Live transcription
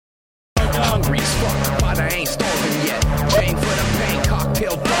hungry as fuck, but I ain't starving yet. Chain for the pain,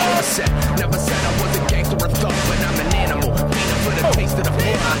 cocktail dollar set. Never said I was a gangster or thug, but I'm an animal. Waiting for the taste of the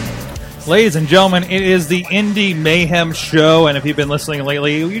fun. Ladies and gentlemen, it is the Indy Mayhem show, and if you've been listening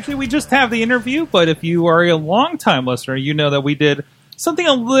lately, usually we just have the interview, but if you are a long-time listener, you know that we did something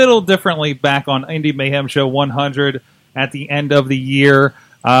a little differently back on Indy Mayhem show 100 at the end of the year.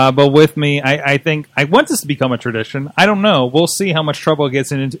 But with me, I think I want this to become a tradition. I don't know. We'll see how much trouble it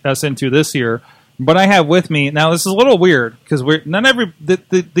gets us into this year. But I have with me now. This is a little weird because the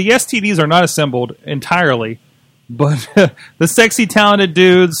STDs are not assembled entirely, but the sexy, talented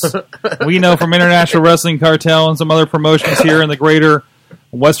dudes we know from International Wrestling Cartel and some other promotions here in the greater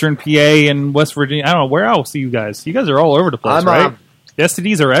Western PA and West Virginia. I don't know where else are you guys. You guys are all over the place, right? The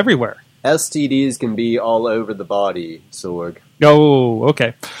STDs are everywhere. STDs can be all over the body, Sorg. Oh,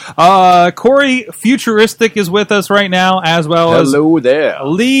 okay. Corey Futuristic is with us right now, as well as there.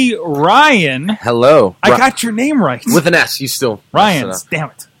 Lee Ryan. Hello. I got your name right. With an S, you still. Ryans. Damn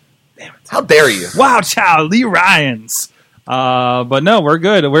it. How dare you? Wow, child. Lee Ryans. But no, we're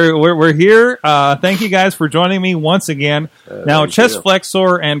good. We're here. Thank you guys for joining me once again. Now, Chest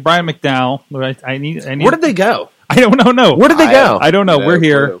Flexor and Brian McDowell. I need. Where did they go? I don't know. Where did they go? I don't know. We're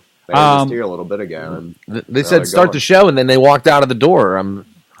here. They were just here a little bit ago. And they said start the show, and then they walked out of the door. I'm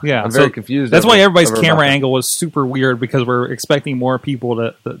very confused. That's why everybody's camera angle was super weird, because we're expecting more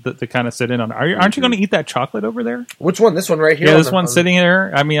people to kind of sit in on it. Aren't you going to eat that chocolate over there? Which one? This one right here? Yeah, this one's sitting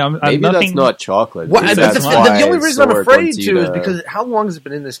there. I mean, maybe nothing... that's not chocolate. The only reason I'm afraid to is because how long has it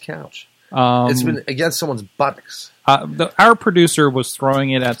been in this couch? It's been against someone's buttocks. Our producer was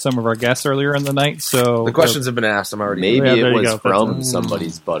throwing it at some of our guests earlier in the night, so... The questions have been asked. I'm already... Maybe it was from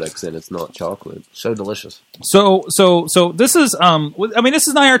somebody's buttocks and it's not chocolate. So delicious. So this is... this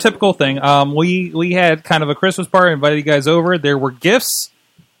is not our typical thing. We had kind of a Christmas party, invited you guys over. There were gifts.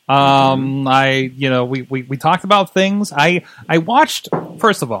 We talked about things. I watched...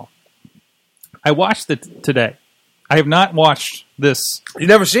 First of all, I watched it today. I have not watched this. You've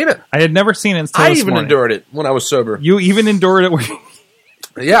never seen it? I had never seen it until this morning. Endured it when I was sober. You even endured it?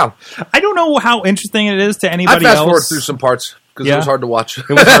 Yeah. I don't know how interesting it is to anybody else. I fast-forwarded through some parts because it was hard to watch.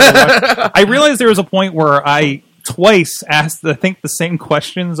 I realized there was a point where I twice asked, I think, the same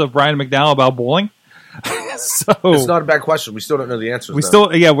questions of Brian McDowell about bowling. So it's not a bad question. We still don't know the answers.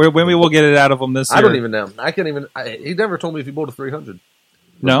 Maybe we'll get it out of him this year. I don't even know. I can't even. He never told me if he bowled a 300.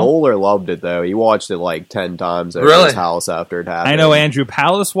 The bowler loved it, though. He watched it like 10 times over his house after it happened. I know Andrew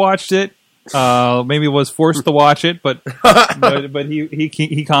Palace watched it. Maybe was forced to watch it, but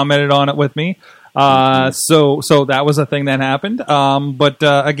he commented on it with me. So that was a thing that happened.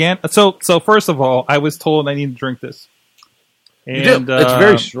 Again, so first of all, I was told I need to drink this. And it's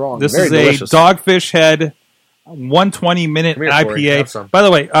very strong. This very is delicious. A Dogfish Head 120-minute IPA. By the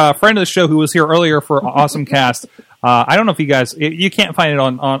way, a friend of the show who was here earlier for Awesome Cast. I don't know if you guys... You can't find it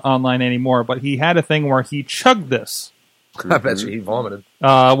online anymore, but he had a thing where he chugged this. I bet you he vomited. He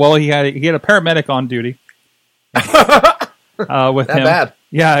had a paramedic on duty with that him. Bad?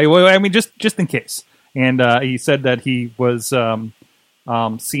 Yeah, I mean, just in case. And he said that he was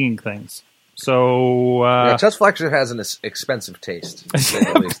seeing things. So Chest Flexor has an expensive taste.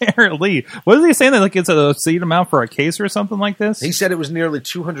 Apparently, what is he saying? That it's a seed amount for a case or something like this? He said it was nearly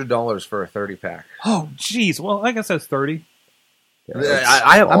 $200 for a 30-pack. Oh, jeez. Well, I guess that's 30.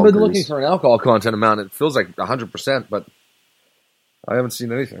 I've been looking for an alcohol content amount. It feels like 100%, but I haven't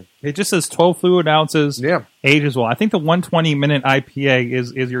seen anything. It just says 12 fluid ounces. Yeah, age as well. I think the 120-minute IPA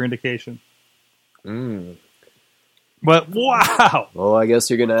is your indication. But wow! Well, I guess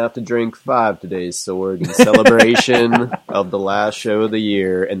you're going to have to drink 5 today, Sorg, in celebration of the last show of the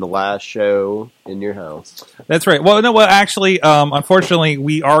year and the last show in your house. That's right. Well, no, actually, unfortunately,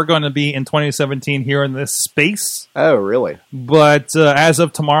 we are going to be in 2017 here in this space. Oh, really? But as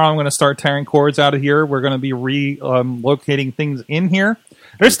of tomorrow, I'm going to start tearing cords out of here. We're going to be relocating things in here.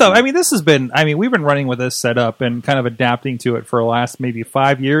 There's stuff. I mean, we've been running with this setup and kind of adapting to it for the last maybe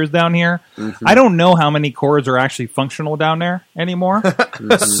 5 years down here. Mm-hmm. I don't know how many cords are actually functional down there anymore.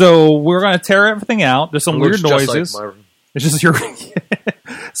 So we're going to tear everything out. There's some weird noises. It's just your.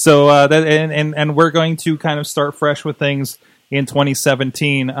 So and we're going to kind of start fresh with things in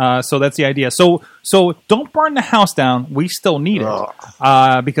 2017. So that's the idea. So don't burn the house down. We still need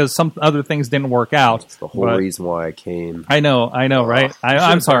it because some other things didn't work out. That's the whole reason why I came. I know, right?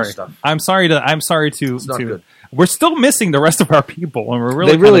 I'm sorry. I'm sorry to. Good. We're still missing the rest of our people, and we're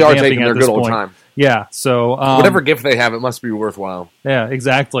really they really are taking their good old time. Yeah. So whatever gift they have, it must be worthwhile. Yeah,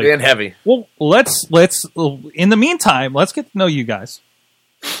 exactly. And heavy. Well, let's. In the meantime, let's get to know you guys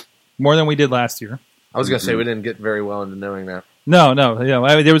more than we did last year. I was going to say we didn't get very well into knowing that. No.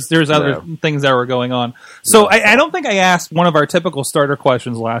 I mean, there was other things that were going on. So I don't think I asked one of our typical starter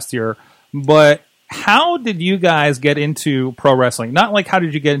questions last year, but how did you guys get into pro wrestling? Not like how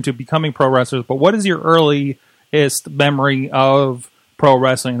did you get into becoming pro wrestlers, but what is your earliest memory of pro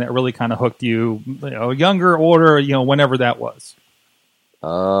wrestling that really kind of hooked you? Younger, older, whenever that was.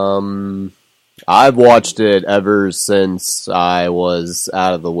 I've watched it ever since I was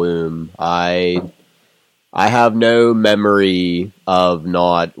out of the womb. I have no memory of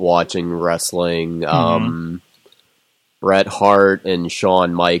not watching wrestling. Bret Hart and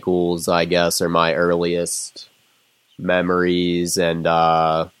Shawn Michaels, I guess, are my earliest memories, and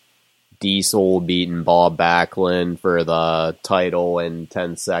Diesel beating Bob Backlund for the title in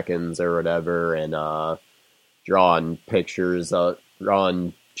 10 seconds or whatever, and drawing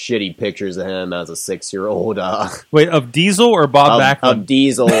shitty pictures of him as a 6-year-old. Wait, of Diesel or Bob Backlund? Of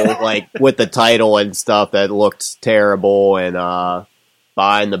Diesel, like with the title and stuff that looked terrible, and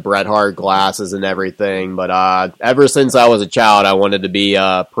buying the Bret Hart glasses and everything. But ever since I was a child, I wanted to be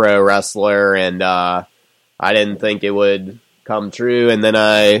a pro wrestler, and I didn't think it would come true. And then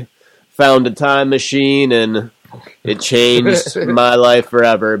I found a time machine, and it changed my life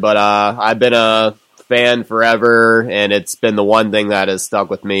forever. But I've been a fan forever, and it's been the one thing that has stuck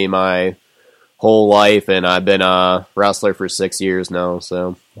with me my whole life, and I've been a wrestler for 6 years now.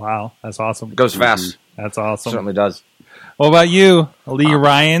 So wow, that's awesome. It goes fast. That's awesome. It certainly does. What about you, Lee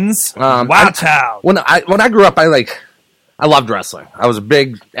Ryans? Watch out! When I grew up, I loved wrestling. I was a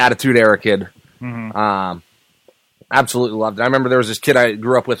big Attitude Era kid. Absolutely loved it. I remember there was this kid I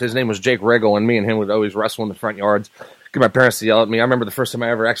grew up with. His name was Jake Riggle, and me and him would always wrestle in the front yards. Get my parents to yell at me. I remember the first time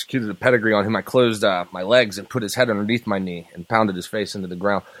I ever executed a pedigree on him. I closed my legs and put his head underneath my knee and pounded his face into the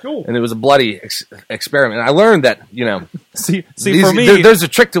ground. Cool. And it was a bloody experiment. And I learned that see for me, there's a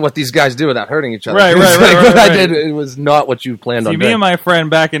trick to what these guys do without hurting each other. Right. What I did, it was not what you planned on doing. Me and my friend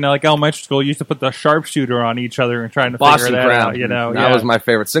back in elementary school used to put the sharpshooter on each other and trying to Boston figure that crab. out. That was my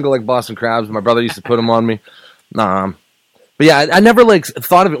favorite. Single leg Boston crabs. My brother used to put them on me. But yeah, I never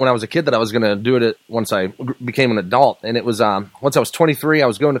thought of it when I was a kid that I was going to do it once I became an adult. And it was once I was 23, I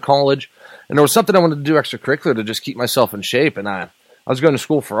was going to college, and there was something I wanted to do extracurricular to just keep myself in shape. And I was going to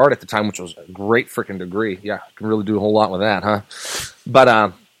school for art at the time, which was a great freaking degree. Yeah, I can really do a whole lot with that, huh?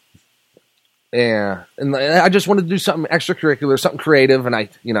 But yeah, and I just wanted to do something extracurricular, something creative, and I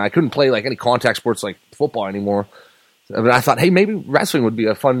couldn't play any contact sports like football anymore. But I thought, hey, maybe wrestling would be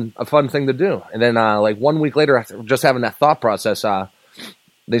a fun thing to do. And then 1 week later, after just having that thought process,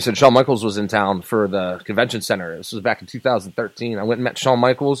 they said Shawn Michaels was in town for the convention center. This was back in 2013. I went and met Shawn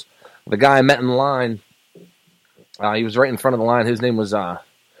Michaels. The guy I met in line, he was right in front of the line. His name was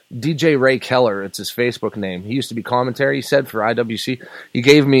DJ Ray Keller. It's his Facebook name. He used to be commentary, he said, for IWC. He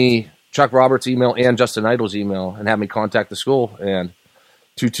gave me Chuck Roberts' email and Justin Idol's email and had me contact the school. And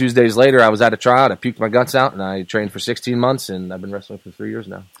 2 Tuesdays later, I was at a tryout. I puked my guts out, and I trained for 16 months, and I've been wrestling for 3 years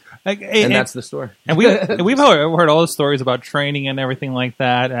now. And that's the story. And we've heard all the stories about training and everything like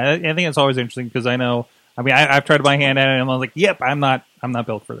that. I think it's always interesting because I know. I mean, I've tried my hand at it, and I was like, "Yep, I'm not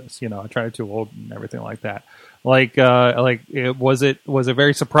built for this." I tried too old and everything like that. Was it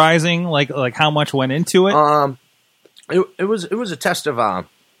very surprising? Like how much went into it? It was a test of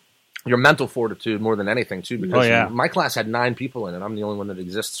your mental fortitude more than anything, too, because my class had 9 people in it. I'm the only one that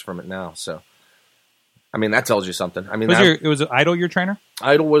exists from it now. So, I mean, that tells you something. I mean, was Idol your trainer?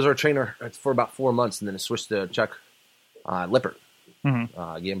 Idol was our trainer for about 4 months, and then it switched to Chuck Lippert,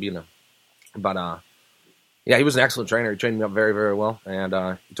 Gambino. But, yeah, he was an excellent trainer. He trained me up very, very well,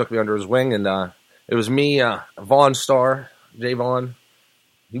 and he took me under his wing. And it was me, Vaughn Starr, Jay Vaughn.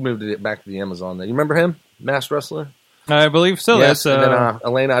 He moved it back to the Amazon. You remember him? Masked wrestler? I believe so. Yes, and then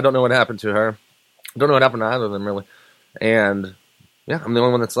Elena, I don't know what happened to her. I don't know what happened to either of them, really. And, yeah, I'm the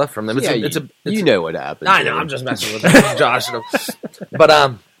only one that's left from them. You know what happened. I know, I'm just messing with Josh.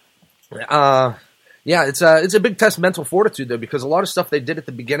 But, yeah, it's a big test of mental fortitude, though, because a lot of stuff they did at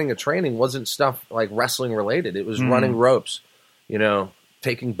the beginning of training wasn't stuff like wrestling related. It was running ropes,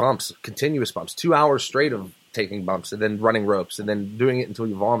 taking bumps, continuous bumps, 2 hours straight of taking bumps, and then running ropes, and then doing it until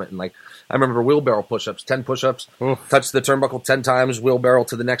you vomit. And I remember wheelbarrow push-ups, 10 push-ups, touch the turnbuckle 10 times, wheelbarrow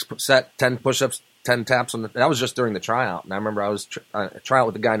to the next set, 10 push-ups, 10 taps. That was just during the tryout. And I remember I was tryout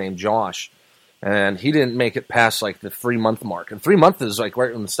with a guy named Josh, and he didn't make it past the 3-month mark. And 3 months is right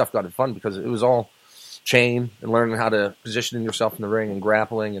when the stuff got fun, because it was all chain and learning how to position yourself in the ring and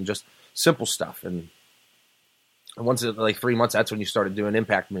grappling and just simple stuff. And once 3 months, that's when you started doing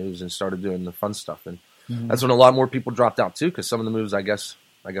impact moves and started doing the fun stuff. And that's when a lot more people dropped out too, because some of the moves, I guess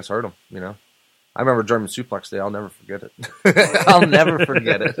hurt them. I remember German Suplex Day. I'll never forget it. I'll never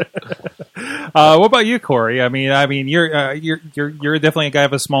forget it. What about you, Corey? I mean, you're definitely a guy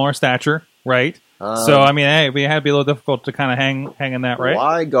of a smaller stature, right? So I mean, hey, it had to be a little difficult to kind of hang in that, right? Well,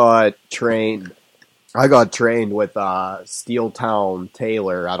 I got trained with Steel Town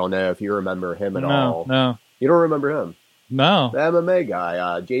Taylor. I don't know if you remember him at all. No, you don't remember him? no, The MMA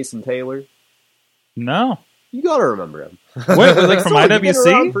guy, Jason Taylor. no. You gotta remember him. What, like from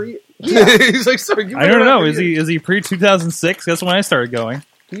IWC? Yeah, He's like, sorry, I don't know. Is he pre 2006? That's when I started going.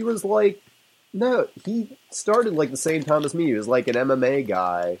 he was like, no, he started like the same time as me. He was like an MMA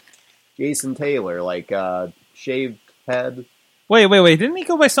guy, Jason Taylor, like shaved head. Wait. Didn't he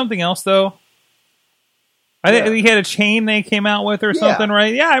go by something else though? I think he had a chain they came out with or something,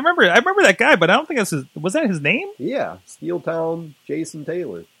 right? Yeah, I remember that guy, but I don't think that's was that his name? Yeah, Steel Town Jason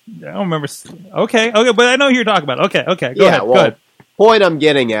Taylor. I don't remember. Okay, but I know who you're talking about. Okay, go ahead. Well, go ahead. Point I'm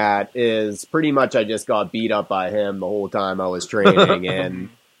getting at is pretty much I just got beat up by him the whole time I was training, and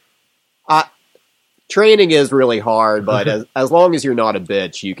training is really hard, but as long as you're not a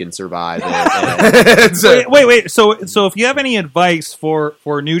bitch, you can survive it. Wait. So if you have any advice for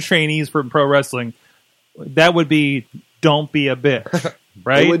new trainees for pro wrestling, that would be don't be a bitch,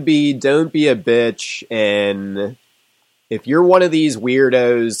 right? It would be don't be a bitch, and if you're one of these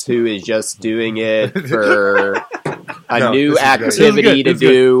weirdos who is just doing it for new activity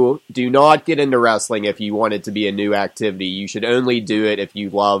to do not get into wrestling if you want it to be a new activity. You should only do it if you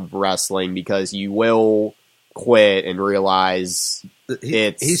love wrestling, because you will quit and realize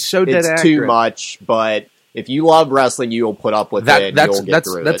he's so dead it's too much, but if you love wrestling, you'll put up with it. You'll get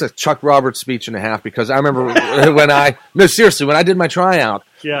through that's it. a Chuck Roberts speech and a half, because I remember when I did my tryout,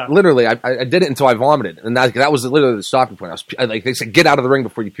 literally I did it until I vomited, and that was literally the stopping point. Like they said, get out of the ring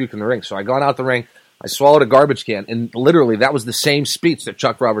before you puke in the ring. So I got out the ring, I swallowed a garbage can, and literally that was the same speech that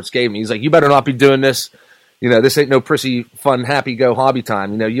Chuck Roberts gave me. He's like, "You better not be doing this. This ain't no prissy, fun, happy go hobby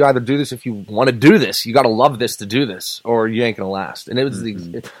time. You either do this if you want to do this. You got to love this to do this, or you ain't gonna last." And it was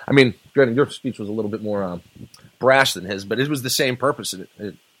granted, your speech was a little bit more brash than his, but it was the same purpose.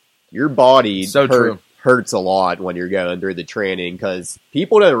 Your body true. Hurts a lot when you're going through the training, because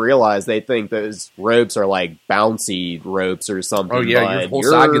people don't realize, they think those ropes are like bouncy ropes or something. Oh yeah, your whole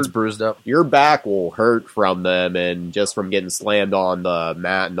side gets bruised up. Your back will hurt from them, and just from getting slammed on the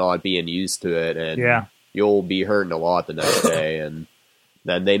mat and not being used to it, and you'll be hurting a lot the next day. And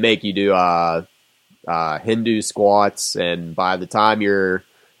then they make you do Hindu squats, and by the time you're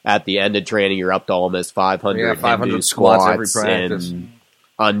at the end of training, you're up to almost 500 Hindu squats every practice. And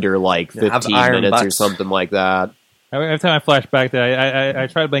under like 15 minutes butts. or something like that. Every time I flash back to I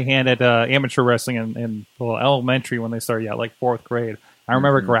tried to play hand at amateur wrestling in elementary when they started out, like 4th grade. I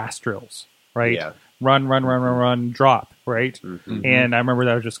remember grass drills, right? Yeah. Run, drop, right? Mm-hmm. And I remember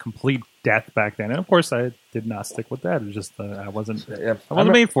that was just complete death back then. And of course, I did not stick with that. It was just I wasn't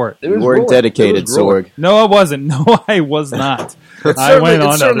made for it. You weren't dedicated, Sorg. No, I wasn't. No, I was not. I went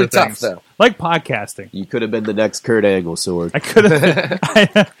on to other things, though. Like podcasting. You could have been the next Kurt Angle, Sorg. I could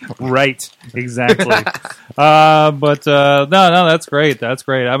have. Right, exactly. But no, that's great. That's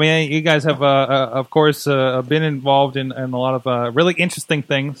great. I mean, you guys have, of course, been involved in a lot of really interesting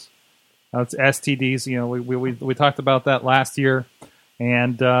things. It's STDs. We talked about that last year,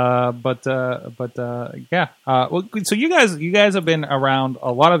 and yeah. Well, so you guys have been around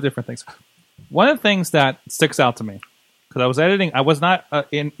a lot of different things. One of the things that sticks out to me, because I was editing, I was not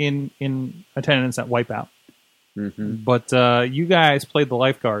in attendance at Wipeout, but you guys played the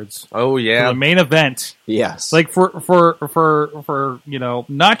lifeguards. Oh yeah, for the main event. Yes, like for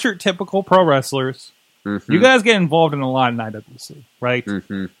not your typical pro wrestlers. You guys get involved in a lot in IWC, right?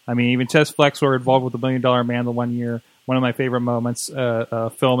 I mean, even Chess Flex were involved with the $1 Million Man the one year. One of my favorite moments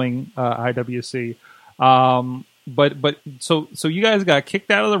filming IWC. But so you guys got kicked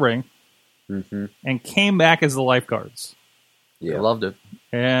out of the ring and came back as the lifeguards. Yeah, I loved it.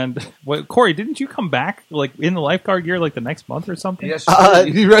 And Corey, didn't you come back like in the lifeguard gear like the next month or something? Yes,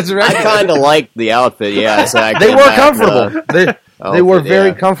 you resurrected. I kind of liked the outfit. Yeah, so they were comfortable. They were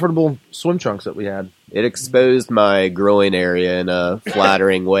very comfortable swim trunks that we had. It exposed my groin area in a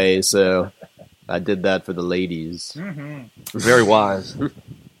flattering way, so I did that for the ladies. Very wise.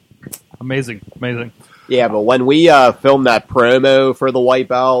 Amazing. Yeah, but when we filmed that promo for the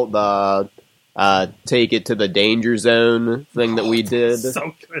Wipeout, the take it to the danger zone thing that we did.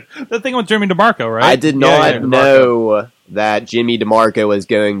 So good. The thing with Jimmy DeMarco, right? I did not know that Jimmy DeMarco was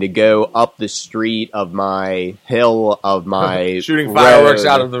going to go up the street of my hill of my shooting fireworks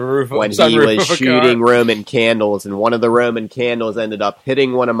out of the roof when he was shooting Roman candles, and one of the Roman candles ended up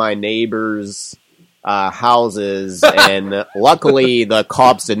hitting one of my neighbors houses, and luckily the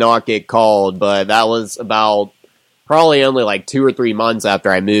cops did not get called, but that was about probably only like 2 or 3 months after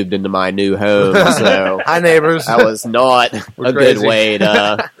I moved into my new home, so Hi, neighbors. that was not a good crazy. way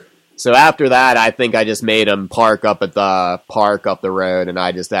to... So after that, I think I just made him park up at the park up the road, and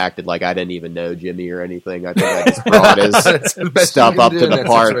I just acted like I didn't even know Jimmy or anything. I think I just brought That's the his best stuff you can up do to in the that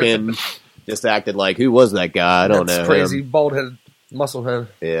park situation. and just acted like, who was that guy? I don't That's know crazy. him. Bald head, muscle head.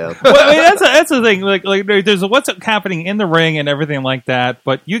 Yeah. Well, I mean, that's the thing. Like there's what's happening in the ring and everything like that.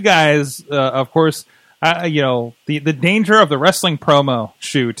 But you guys, of course, the danger of the wrestling promo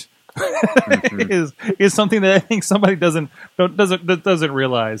shoot is something that I think somebody doesn't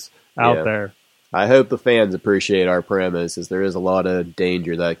realize out Yeah. there. I hope the fans appreciate our promos, as there is a lot of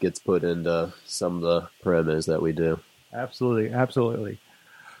danger that gets put into some of the promos that we do. Absolutely.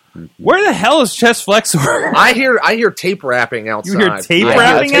 Where the hell is Chest Flexor? I hear tape wrapping outside. You hear tape I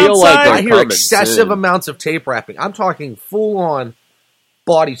wrapping feel like outside? they're I hear coming excessive soon. amounts of tape wrapping. I'm talking full on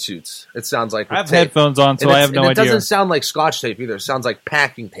bodysuits. It sounds like with I have tape. headphones on, so And I have no it idea. doesn't sound like Scotch tape either. It sounds like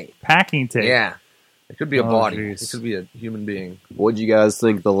packing tape. Packing tape. Yeah, it could be a Oh, body. geez. It could be a human being. What'd you guys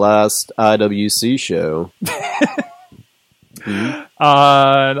think of the last IWC show?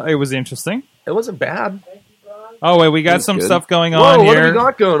 It was interesting. It wasn't bad. Oh wait, we got That's some good. stuff going Whoa, on what here. do we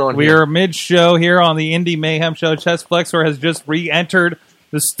got going on We here? are mid-show here on the Indy Mayhem show. Chest Flexor has just re-entered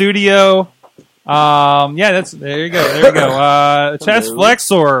the studio. There you go. Chest Hello.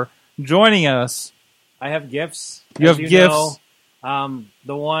 Flexor joining us. I have gifts. You as have gifts? know.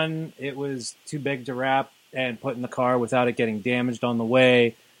 The one, it was too big to wrap and put in the car without it getting damaged on the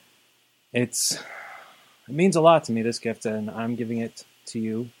way. It means a lot to me, this gift, and I'm giving it to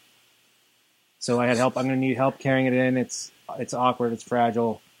you. So I had help. I'm going to need help carrying it in. It's awkward. It's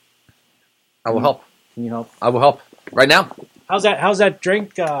fragile. I will help. Can you help? I will help right now. How's that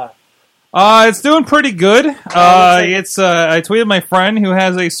drink? It's doing pretty good. like I tweeted my friend who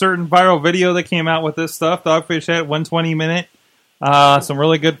has a certain viral video that came out with this stuff. Dogfish at 120 Minute. Some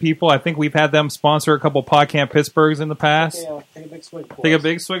really good people. I think we've had them sponsor a couple PodCamp Pittsburghs in the past. Okay, take a big swig. for Take a us.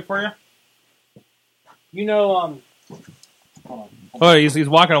 big swig for you. You know, hold on. Oh, he's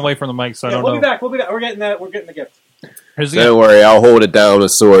walking away from the mic, so I don't We'll know. be back. We'll be back. We're getting the gift. Here's the- Don't worry, I'll hold it down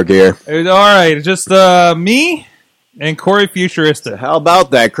with Sorg here. All right, just me and Corey Futurista. How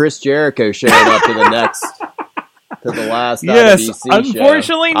about that? Chris Jericho showing up to the last Yes, IWC show.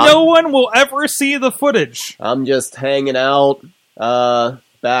 unfortunately, no one will ever see the footage. I'm just hanging out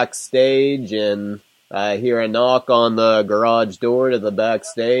backstage, and I hear a knock on the garage door to the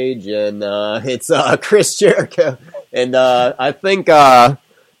backstage, and it's Chris Jericho. And I think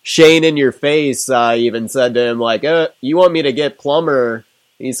Shane in your face even said to him, like, you want me to get plumber?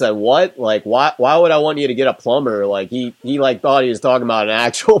 He said, what? Like, why would I want you to get a plumber? Like, he like thought he was talking about an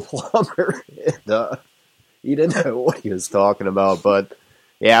actual plumber. And, he didn't know what he was talking about, but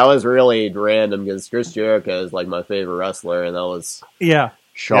yeah, it was really random because Chris Jericho is like my favorite wrestler, and that was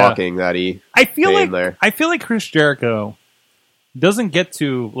shocking that he I feel came like there. Chris Jericho doesn't get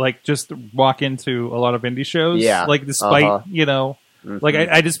to like just walk into a lot of indie shows. Yeah. Like despite Mhm. like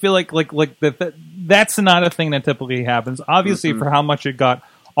I just feel like that's not a thing that typically happens. Obviously, for how much it got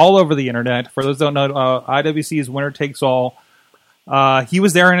all over the internet. For those who don't know, IWC is winner takes all. He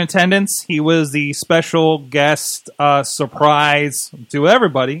was there in attendance. He was the special guest surprise to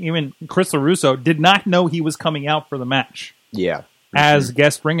everybody. Even Chris LaRusso did not know he was coming out for the match Yeah. as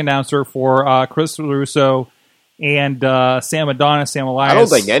guest ring announcer for Chris LaRusso and Sam Adonis, Sam Elias. I don't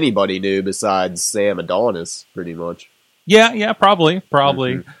think anybody knew besides Sam Adonis, pretty much. Yeah, probably.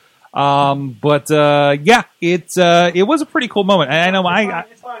 It was a pretty cool moment. And I know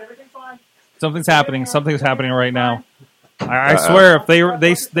It's fine. Everything's fine. something's happening. Something's happening right now. I swear,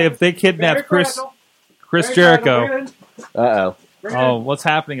 if they kidnapped Chris Jericho. Uh-oh. Oh, what's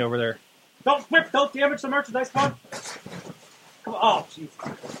happening over there? Don't whip! Don't damage the merchandise. Come on. Oh, jeez.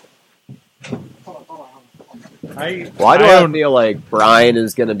 Hold on. Why do I feel like Brian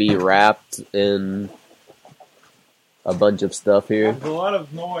is going to be wrapped in a bunch of stuff here? There's a lot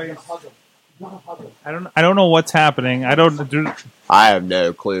of noise. I don't know what's happening. I I have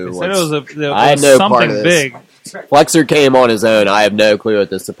no clue. said it was I had no part something of this. big. Flexor came on his own. I have no clue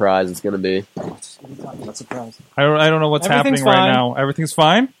what the surprise is going to be. Not surprised. I don't know what's Everything's happening right fine. now. Everything's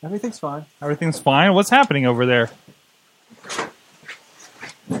fine? Everything's fine. Everything's fine? What's happening over there?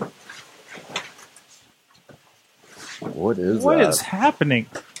 What is What that? is happening?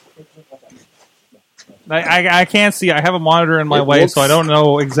 I can't see. I have a monitor in my It way, looks- so I don't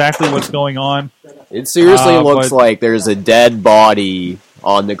know exactly what's going on. It seriously looks but- like there's a dead body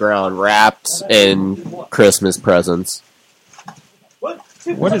on the ground wrapped in Christmas presents.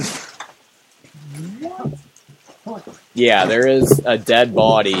 What is... Yeah, there is a dead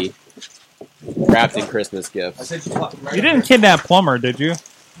body wrapped in Christmas gifts. You didn't kidnap Plumber, did you?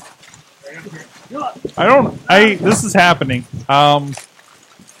 This is happening.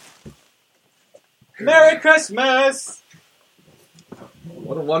 Merry Christmas!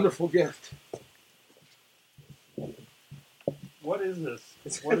 What a wonderful gift. What is this?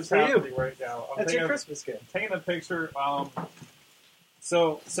 What is for you. happening right now? That's your Christmas gift. Taking a picture.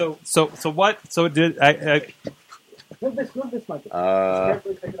 So what? So did I Move this, Michael.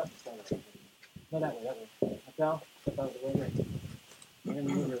 Carefully pick it up. No, that way. Up down. That was the way right. You're going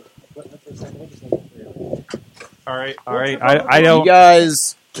to move your equipment for a second. We'll just move it for you. all right. I don't. You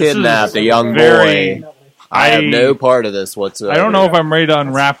guys kidnapped a young very- boy. I have no part of this whatsoever. I don't know if I'm ready to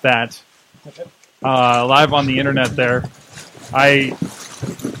unwrap that live on the internet. There, There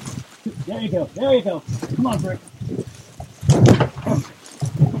you go. Come on, Brick.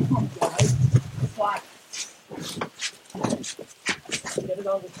 Come on, guys. Fly. Get it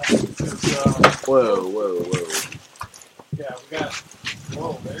on the top. Whoa. Yeah, we got.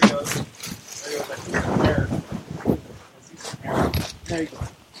 Whoa, there he goes. There he goes. I see some hair. There you go.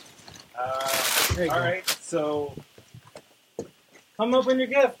 There you All go. right, so. Come open your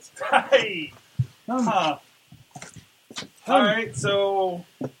gift. Hey. Come. Huh. All right, so.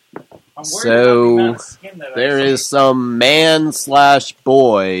 I'm worried So, about the amount of skin that I There see. is some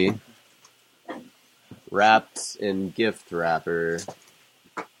man/boy wrapped in gift wrapper.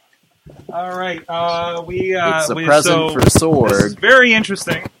 All right, we. It's a we- present so for This is Sword. very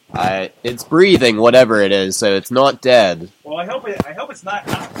interesting. It's breathing, whatever it is, so it's not dead. Well, I hope it's not.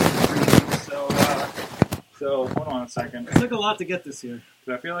 So hold on a second. It took a lot to get this here.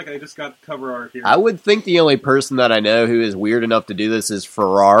 I feel like I just got the cover art here. I would think the only person that I know who is weird enough to do this is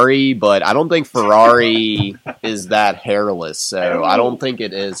Ferrari, but I don't think Ferrari is that hairless, so I don't think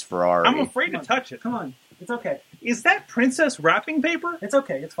it is Ferrari. I'm afraid to touch it. Come on. It's okay. Is that princess wrapping paper? It's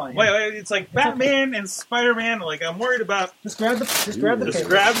okay. It's fine. Wait, it's like Batman and Spider-Man. Like I'm worried about. Just grab the paper. Just grab the paper.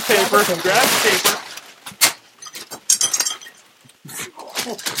 Grab the paper.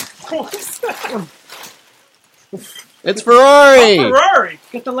 What is that? It's Ferrari! Ferrari.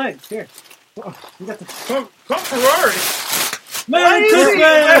 Get the legs. Here. You got the... Come Ferrari. Merry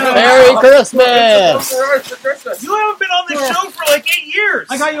Merry Christmas! Ferrari for Christmas. You haven't been on this show for like 8 years.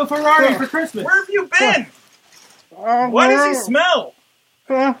 I got you a Ferrari for Christmas. Where have you been? Why does he smell?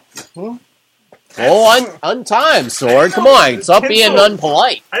 Oh, on time, Sword. Come on, stop being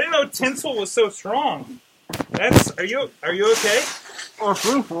unpolite. I didn't know tinsel was so strong. Are you okay?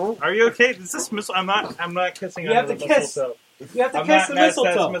 Are you okay? Is this mistletoe? I'm not kissing You under have the to kiss. mistletoe. You have to I'm kiss not the that's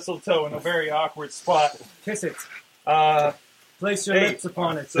mistletoe. mistletoe in a very awkward spot. Kiss it. Place your Hey, lips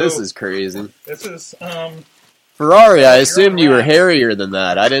upon it. so This is crazy. This is Ferrari, I assumed you were hairier than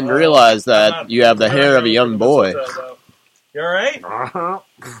that. I didn't realize I'm that not- you have the I'm hair not of a going young for the boy. mistletoe, though. You alright?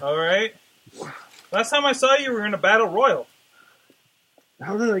 Alright. Last time I saw you, we were in a battle royal.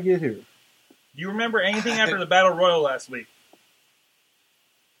 How did I get here? Do you remember anything after the battle royal last week?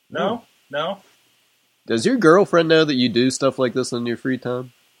 No? No? Does your girlfriend know that you do stuff like this in your free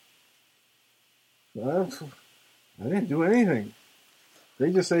time? I didn't do anything.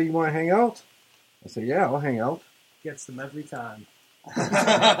 They just say, you want to hang out? I say, yeah, I'll hang out. Gets them every time.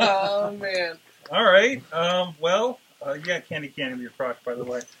 Oh, man. Alright. Yeah, Candy Candy be your crotch, by the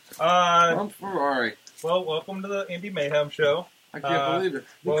way. I'm Ferrari. Well, welcome to the Indy Mayhem show. I can't believe it.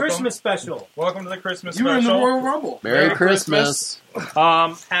 The Welcome. Christmas special. Welcome to the Christmas You were in the special. Royal Rumble. Merry Merry Christmas.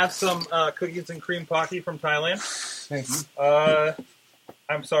 Have some cookies and cream pocky from Thailand. Thanks.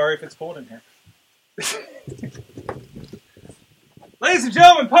 I'm sorry if it's cold in here. Ladies and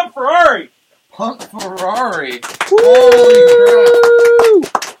gentlemen, Pump Ferrari! Punk Ferrari. Holy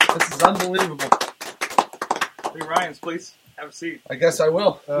crap. This is unbelievable. 3 Ryans, please. Have a seat. I guess I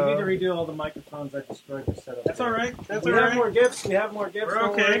will. We need to redo all the microphones. I destroyed the setup. That's alright. That's We have alright. more gifts. We have more gifts. We're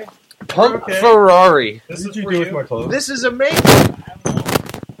don't okay. worry. Punk Okay. Ferrari. This What is did you for do you. with my clothes? This is amazing.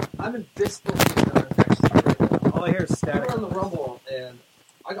 I'm in disbelief. All I hear is I static. were on the Rumble, and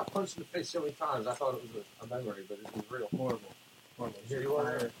I got punched in the face so many times. I thought it was a memory, but it was real. Horrible. Here you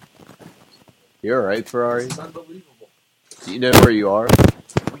are. You're alright, Ferrari. It's unbelievable. Do you know where you are?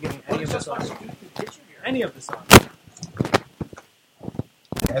 We're getting any of this on. Any of this on.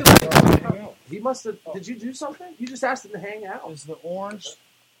 He must have. Did you do something? You just asked him to hang out. Is the orange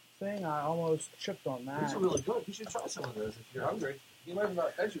thing? I almost tripped on These that. are really good. You should try some of those if you're hungry. He might have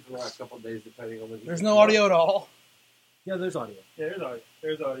not fed you for the last couple of days, depending on when. There's no audio at all. Yeah, there's audio. Yeah, there's audio.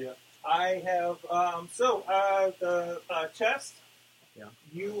 There's audio. I have, the chest. Yeah.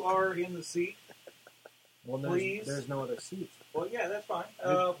 You are in the seat. Well, Please. there's no other seats. Well, yeah, that's fine.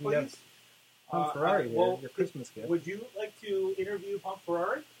 We have- Please. Pump Ferrari here, well, your Christmas gift. Would you like to interview Pump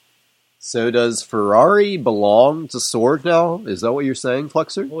Ferrari? So does Ferrari belong to Sorg now? Is that what you're saying,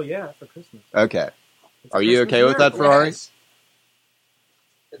 Flexer? Well, yeah, for Christmas. Okay. It's Are a you Christmas okay with that, miracle. Ferrari? Yes.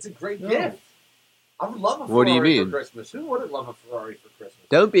 It's a great No. gift. I would love a Ferrari What do you mean? for Christmas. Who wouldn't love a Ferrari for Christmas?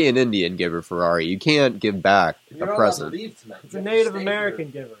 Don't be an Indian giver, Ferrari. You can't give back You're a not allowed to present. leave tonight. It's You a have to Native stay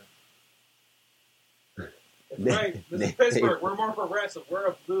American here. giver. That's right. This is Pittsburgh. We're more progressive. We're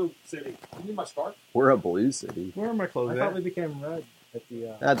a blue city. You need my scarf? We're a blue city. Where are my clothes I at? thought we became red at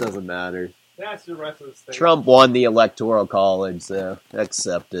the. That doesn't matter. That's the rest of the state. Trump won the electoral college, so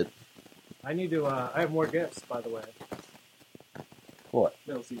accept it. I need to. I have more gifts, by the way. What?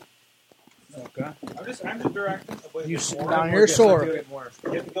 They'll see. Okay. I'm just directing. You sit more. down More your gifts, I sword. do get more.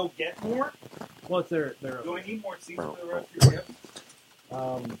 You have to go get more? Well, it's their. Do I need more seats for the rest of your gift? I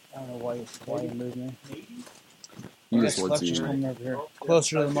don't know why you moved me. Maybe? You Yes, just want let's just to. come over here,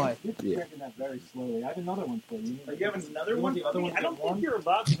 closer to the mic. You're Yeah. drinking that very slowly. I have another one for you. Are you having another You one? want the other one I don't to get think you're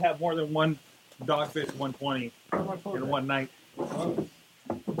allowed to have more than one Dogfish 120 in one night.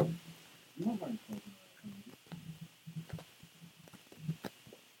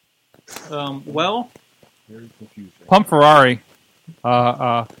 Well, Very confusing. Pump Ferrari.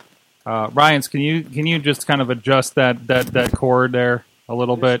 Ryans, can you just kind of adjust that cord there a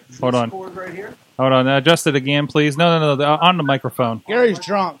little bit? Hold on. Cord right here. Hold on. Adjust it again, please. No. On the microphone. Gary's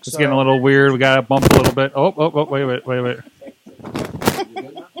drunk. It's So getting a little weird. We got to bump a little bit. Oh, wait.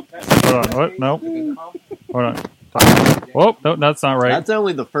 Hold on. What? No. Hold on. Oh, no, that's not right. That's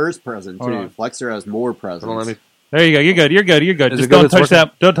only the first present, Hold too. on. Flexer has more presents. Hold on, let me. There you go. You're good. Is Just it good? don't It's touch working?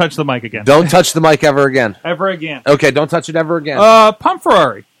 that. Don't touch the mic again. Don't touch the mic ever again. Ever again. Okay, don't touch it ever again. Pump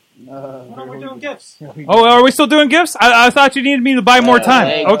Ferrari. No, we're doing gifts. Oh, are we still doing gifts? I thought you needed me to buy more time.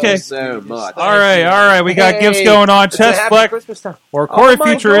 Thank you Okay. so much. All right. We got Hey, gifts going on. it's a Chest happy flex Christmas time. or Corey Oh my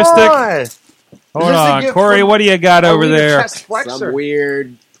Futuristic. God. Hold Is this a on, gift Corey. from What do you got over Arena there? Chest Flexor? Some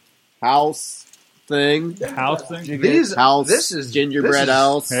weird house thing. House thing. These House, this is gingerbread this is-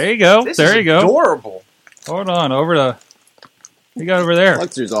 house. There you go. This There is you go. Adorable. Hold on. Over to. You got over there.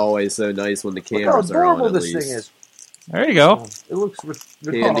 Flexer's always so nice when the Look how cameras are on, adorable at this least. thing is. There you go. It looks Candy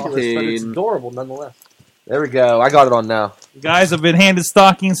ridiculous, but it's cane. adorable nonetheless. There we go. I got it on now. You guys have been handed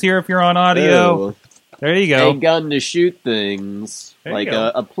stockings here if you're on audio. Oh, There you a go. gun to shoot things. There you Like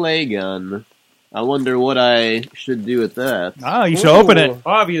go. a play gun. I wonder what I should do with that. Oh, you should open it. Ooh.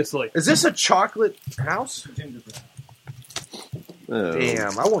 Obviously. Is this a chocolate house? Oh.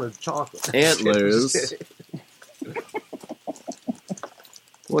 Damn, I wanted chocolate. Antlers.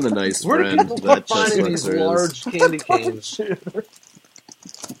 What a nice Where do friend people that find Chess these Flexer is. large candy canes?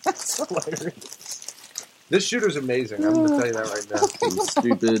 That's hilarious. This shooter's amazing. I'm going to tell you that right now. Some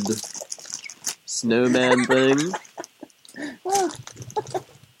stupid snowman thing.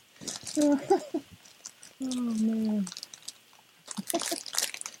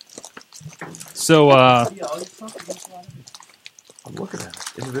 So, I'm looking at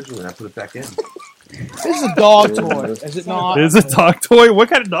it individually and I put it back in. this is a dog toy, is it not? is it a dog toy? What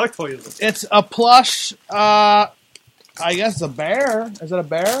kind of dog toy is it? It's a plush. I guess a bear. Is it a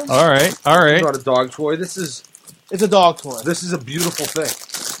bear? All right. It's not a dog toy. This is It's a dog toy. a beautiful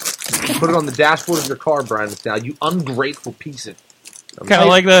thing. You put it on the dashboard of your car, Brian McDowell. You ungrateful piece of. Kind of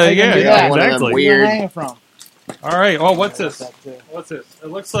like the, How you gonna do that? One of them exactly. weird- Where hang it from? All right. Oh, what's this? What's this? It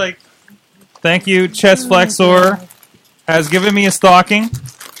looks like. Thank you, Chess Flexor has given me a stocking.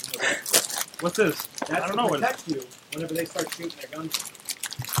 What's this? That's I don't know to what. protect you whenever they start shooting their guns.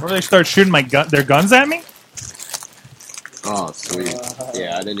 Or they start shooting their guns at me. Oh, sweet.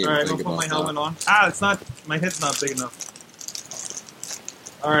 Yeah, I didn't even All right, think I'll put about my that. helmet on. Ah, it's not. My head's not big enough.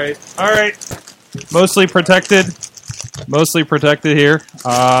 All right. Mostly protected here.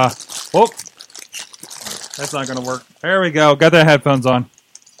 Whoop. That's not gonna work. There we go. Got the headphones on.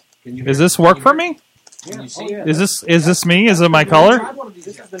 Does this work for me? Yeah. Is this me? Is it my color? This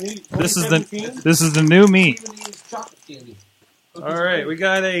is the new. This is 2017. This is the new me. All right,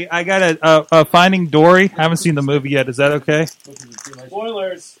 I got a Finding Dory. Haven't seen the movie yet. Is that okay?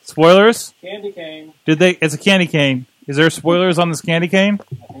 Spoilers. Spoilers? Candy cane. It's a candy cane. Is there spoilers on this candy cane?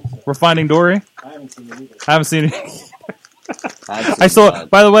 I think so. We're Finding Dory. I haven't seen it either. I haven't seen it. I've I seen saw. that.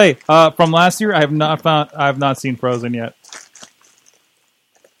 By the way, from last year, I have not seen Frozen yet.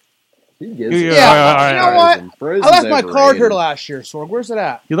 He gives Yeah, it. Yeah, all right, you all know right. what? Frozen's I left my card overrated. here last year, Sorg. Where's it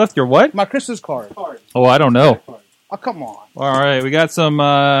at? You left your what? My Christmas card. Card. Oh, I don't know. Card. Oh, come on. All right, we got some.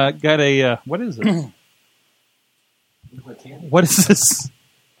 Got a. What is it? What is this?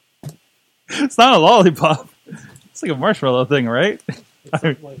 It's not a lollipop. It's like a marshmallow thing, right?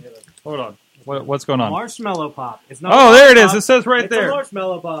 Hold on. What's going on? Marshmallow pop. It's not. Oh, there it is. Pop. It says right It's there. a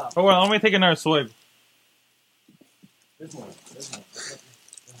marshmallow pop. Oh, well, let me take another swig. There's more.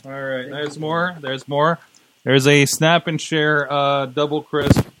 All right, there's more. There's more. There's a Snap and Share double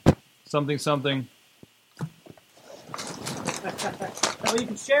crisp something. Oh, you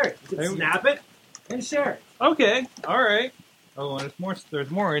can share it. You can snap it and share it. Okay, all right. Oh, and there's more. There's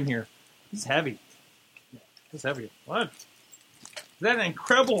more in here. This is heavy. This is heavy. What? Is that an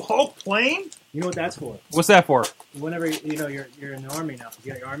Incredible Hulk plane? You know what that's for? What's that for? Whenever you're in the army now,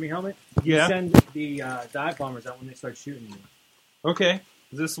 you got your army helmet. Yeah. You send the dive bombers out when they start shooting you. Okay.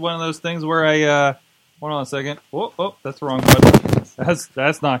 Is this one of those things where I hold on a second. Oh, that's the wrong button.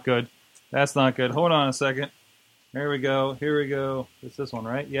 That's not good. That's not good. Hold on a second. There we go. Here we go. It's this one,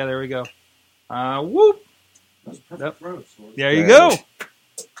 right? Yeah, there we go. Whoop. Yep. There you go.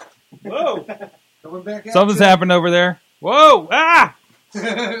 Whoa. Coming back at Something's you. happened over there. Whoa! Ah!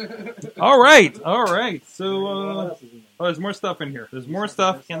 All right. So, oh, there's more stuff in here. There's more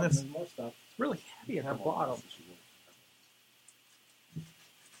stuff in this. There's more stuff. It's really heavy at the bottom.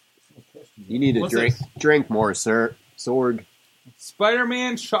 You need to What's drink this? drink more, sir. Sorg.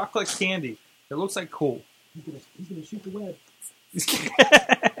 Spider-Man chocolate candy. It looks like cool. He's gonna shoot the web.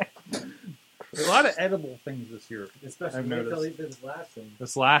 There's a lot of edible things this year. Especially I've until noticed. he did his last thing.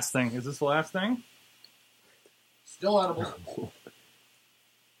 This last thing. Is this the last thing? Still edible.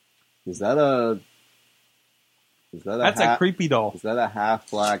 Is that a That's a creepy doll. Is that a half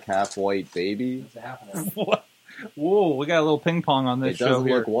black, half white baby? It's a half and half. What? Whoa, we got a little ping pong on this It show doesn't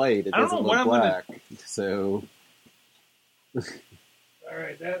here. look white. It I don't doesn't know what look I'm gonna- black. So All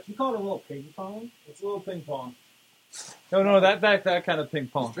right, that You call it a little ping pong? it's a little ping pong. No, that kind of ping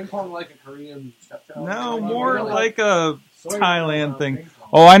pong. Ping pong like a Korean stepchild? No, Like, more really? like a Soy Thailand ping thing. pong.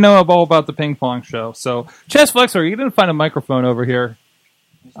 Oh, I know all about the ping pong show. So, Chess Flexor, you didn't find a microphone over here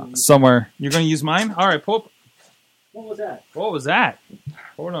somewhere. You're going to use mine? All right, pull up. What was that? What was that?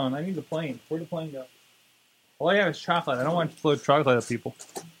 Hold on, I need the plane. Where'd the plane go? All I have is chocolate. I don't want to throw chocolate at people.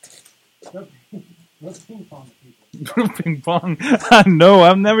 What's ping pong to people? Ping pong. No,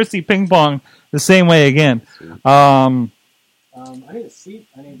 I'll never see ping pong the same way again. I need a seat.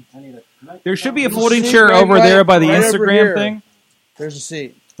 I need a. There should be a There's folding a seat chair right over there by the right over Instagram here. thing. There's a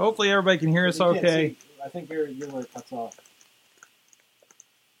seat. Hopefully everybody can hear us You can't okay. see. I think you're where it cuts off.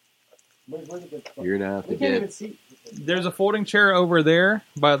 Where's it get- you're gonna have to We can't even get see. There's a folding chair over there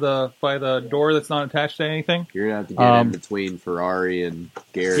by the door that's not attached to anything. you're gonna have to get in between Ferrari and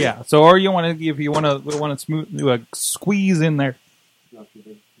Gary. Yeah. So, or you want to, if you want to smooth, do a squeeze in there.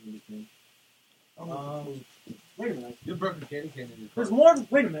 Wait a minute. You broke the candy cane in your car. There's more.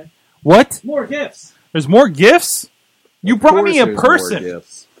 Wait a minute. What? More gifts. There's more gifts? You Of brought me course a there's more person.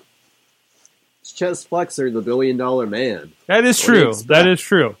 gifts. It's Chess Flexor, the $1 billion man. That is What do you true. expect? That is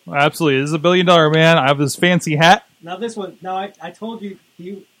true. Absolutely. This is a $1 billion man. I have this fancy hat. Now this one. Now I told you.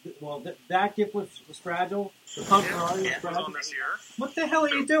 That gift was fragile. The pump was fragile. What the hell are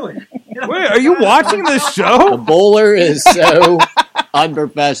you doing? Wait, are you watching this The show? bowler is so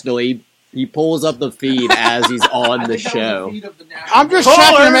unprofessional. He pulls up the feed as he's on the show. I'm just Caller!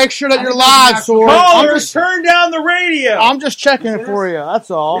 checking to make sure that you're live, Sword. Caller, turn down the radio. I'm just checking it for you. That's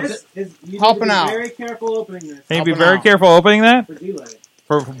all. This is, you need Helping to be out. Very careful opening this. Hey, be Helping very out. careful opening that. For delay.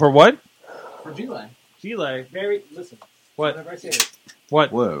 For what? For delay. Delay. Very listen. What? Whenever I say it,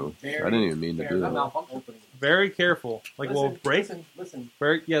 What? Whoa. I very didn't even mean to do careful that. opening. Very careful. Like Listen, we'll break. Listen.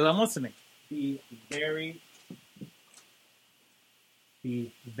 Very. Yeah, I'm listening. Be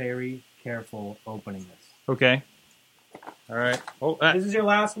very careful opening this. Okay. All right. Oh, This is your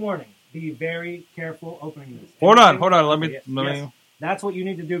last warning. Be very careful opening this. hold on. Everything- Let me. Yes, Let yes. me. That's what you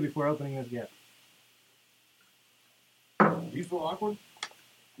need to do before opening this gift. Do you feel awkward?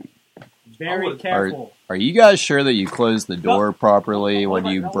 Very careful. Are you guys sure that you closed the door properly when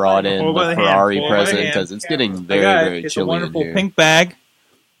you brought in Hold by the the hand. Ferrari Hold by the present? hand. Because it's getting I very, got it. very It's a chilly in wonderful here. pink bag.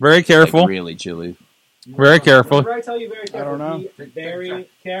 Very Like, careful. really chilly. Very careful. Whenever I tell you very careful, don't know. be very I'm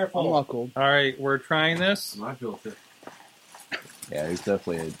careful. not cold. All right, we're trying this. I feel it. Yeah, there's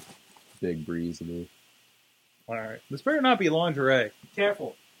definitely a big breeze in here. All right. This better not be lingerie.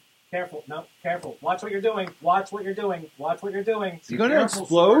 Careful. Careful. No, careful. Watch what you're doing. Watch what you're doing. Watch what you're doing. Is it going to Careful,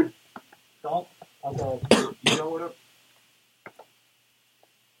 explode? Don't. I'll go. You know what?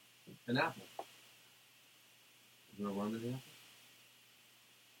 An apple. You know what an apple?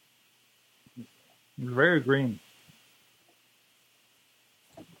 It's very green.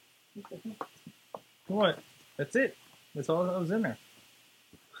 What? That's it. That's all that was in there.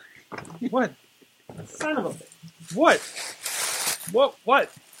 What? Son of a bitch. What?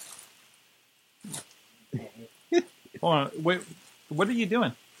 What? Hold on. Wait. What are you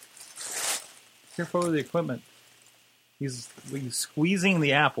doing? Careful with the equipment. He's squeezing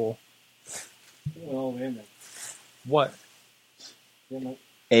the apple. Oh, wait a minute. What?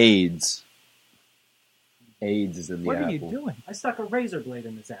 AIDS. AIDS is in the What apple. are you doing? I stuck a razor blade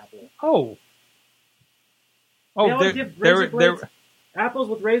in this apple. Oh. They Oh, always give razor blades, apples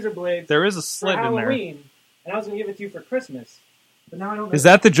with razor blades there is a for slit in there. Halloween, and I was going to give it to you for Christmas. But now I don't know. Is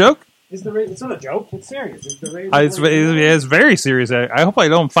that the joke? It's not a joke. It's serious. Is the razor It's blade very serious. I hope I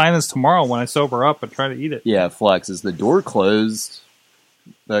don't find this tomorrow when I sober up and try to eat it. Yeah, Flex, is the door closed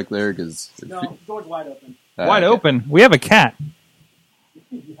back there? Cause No, the door's wide open. Wide open. We have a cat.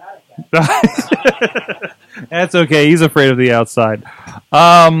 You had a cat. That's okay. He's afraid of the outside.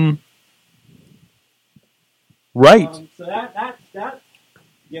 Right. So that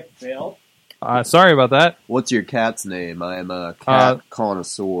gift failed. Sorry about that. What's your cat's name? I am a cat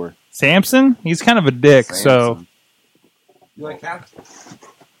connoisseur. Samson? He's kind of a dick, so... Samson. You like cats?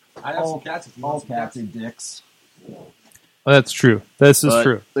 I have some cats. If you want some cats. are dicks. That's true. This is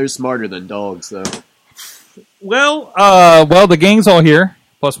true. They're smarter than dogs, though. Well, the gang's all here.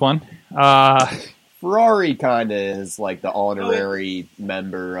 Plus one. Ferrari kind of is like the honorary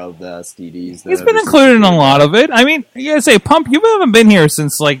member of the STDs. He's been included in a lot of it. I mean, you gotta say, Pump, you haven't been here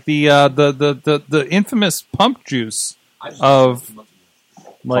since like the infamous Pump Juice of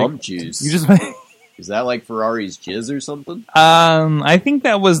like, Pump Juice. You just Is that like Ferrari's jizz or something? I think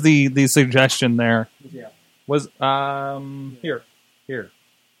that was the suggestion there. Yeah. Was here.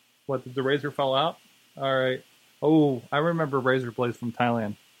 What, did the razor fall out? All right. Oh, I remember razor blades from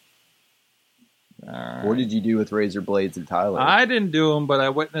Thailand. What did you do with razor blades in Thailand? I didn't do them, but I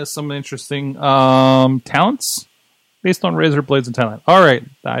witnessed some interesting talents based on razor blades in Thailand. All right,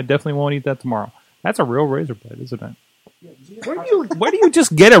 I definitely won't eat that tomorrow. That's a real razor blade, isn't it? Where do you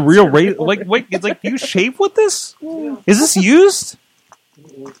just get a real razor? Like, wait, it's like, do you shave with this? Is this used?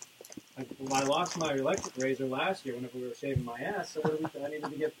 I lost my electric razor last year whenever we were shaving my ass, so I needed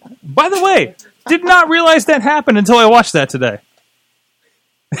to get... By the way, did not realize that happened until I watched that today.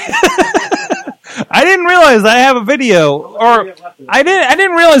 I didn't realize that I have a video, or I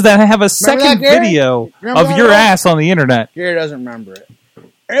didn't realize that I have a second video of your ass on the internet. Gary doesn't remember it.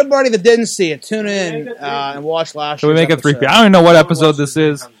 Everybody that didn't see it, tune in and watch last So we year's make it 3 episode. I don't even know what episode this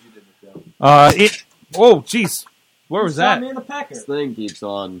is. Oh, jeez. Where was that? Me in the pecker. This thing keeps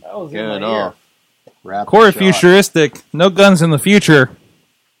on That was in going my ear. off. Rapid Core shot. futuristic. No guns in the future.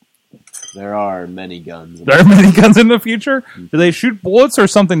 There are many guns. There are many guns in the future? Do they shoot bullets or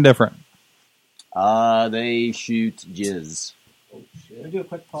something different? They shoot jizz. Let me do a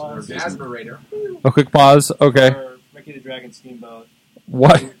quick pause. Aspirator. A quick pause. Okay. For Ricky the Dragon Steamboat.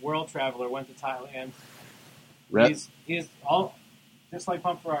 What? World traveler went to Thailand. Rep. He's all just like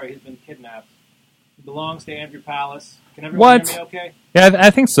Pump Ferrari. He's been kidnapped. He belongs to Andrew Palace. Can everyone What? hear me? Okay. Yeah, I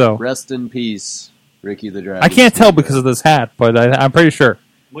think so. Rest in peace, Ricky the Dragon. I can't tell because of this hat, but I'm pretty sure.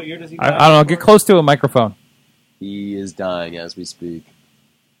 What year does he? I don't know. Get close to a microphone. He is dying as we speak.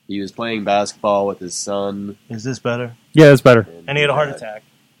 He was playing basketball with his son. Is this better? Yeah, that's better. And he had a heart attack.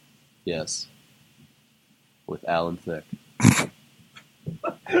 Yes. With Alan Thicke.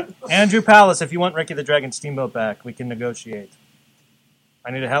 Andrew Palace, if you want Ricky the Dragon Steamboat back, we can negotiate.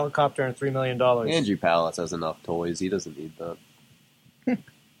 I need a helicopter and $3 million. Andrew Palace has enough toys. He doesn't need that.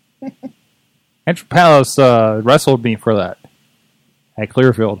 Andrew Palace wrestled me for that at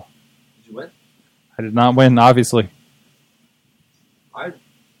Clearfield. Did you win? I did not win, obviously. I'll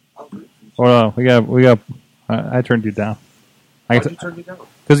Hold on, we got. I turned you down. Why'd you turn me down?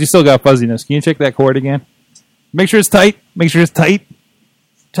 Because you still got fuzziness. Can you check that cord again? Make sure it's tight. Make sure it's tight.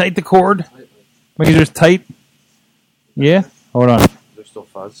 Tight the cord. Make sure it's tight. Yeah. Hold on. There's still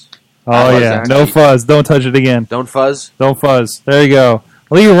fuzz. Oh yeah, no fuzz. Don't touch it again. Don't fuzz. Don't fuzz. There you go.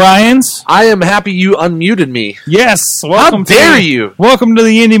 Lee Ryans. I am happy you unmuted me. Yes. Welcome. How dare you? Welcome to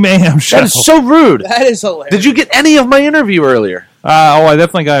the Indy Mayhem show. That is so rude. That is hilarious. Did you get any of my interview earlier? I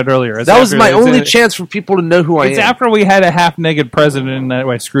definitely got it earlier. It's That was after- my it's- only it- chance for people to know who I am. It's after we had a half-naked president, and that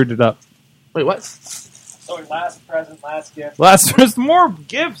way I screwed it up. Wait, what? So last present, last gift. There's more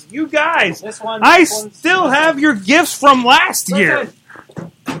gifts, you guys. This one. I this one's- still this have one- your gifts from last year.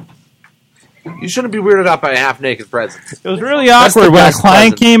 Listen, You shouldn't be weirded out by a half-naked present. It was really That's awkward the when a best client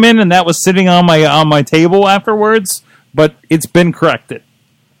present. came in and that was sitting on my table afterwards, but it's been corrected.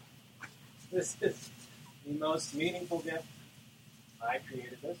 This is the most meaningful gift. I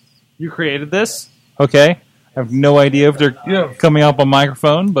created this. You created this? Okay. I have no idea if they're coming up on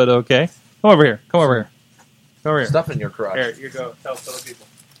microphone, but okay. Come over here. Come over here. Come over here. Stuff in your crotch. Here, you go. Tell the people.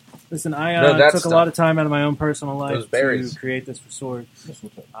 Listen, I No, that's took a stuff. lot of time out of my own personal life Those berries. to create this for Sword.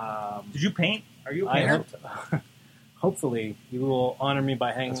 Did you paint? Are you a I painter? hope, hopefully, you will honor me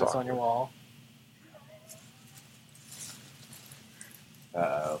by hanging That's this on your wall.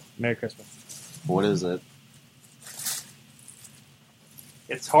 Uh-oh. Merry Christmas. What is it?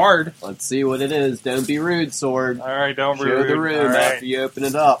 It's hard. Let's see what it is. Don't be rude, Sword. All right, don't be Show rude. the room All right. after you open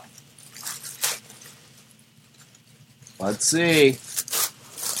it up. Let's see.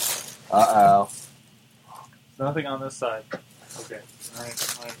 Uh-oh. Nothing on this side. Okay. All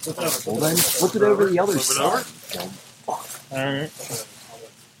right. Well then, flip it over the other side. All right.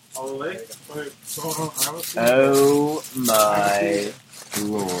 All the way? Oh my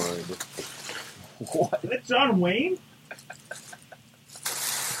lord. What? Is it John Wayne?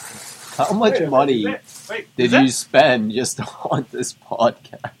 How much money Wait, did you spend just on this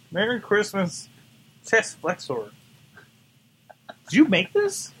podcast? Merry Christmas chest flexor. Did you make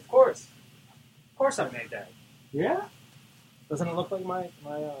this? Of course. Of course I made that. Yeah. Doesn't it look like my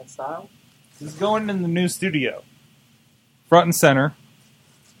style? This is going in the new studio. Front and center.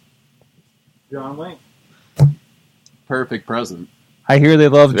 John Wayne. Perfect present. I hear they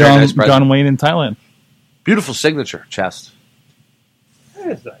love Very nice present. John Wayne in Thailand. Beautiful signature chest.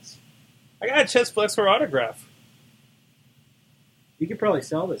 That is nice. I got a chest flexor autograph. You could probably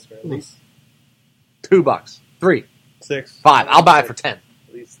sell this for at least $2, 3, 6, 5. I'll buy it for 10.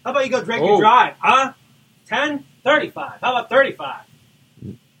 at least. How about you go drink and drive, huh? 10? 35. How about 35?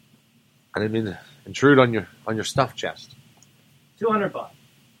 I didn't mean to intrude on your stuff chest. $200.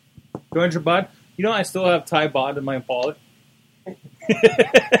 200 baht. You know I still have Thai baht in my wallet.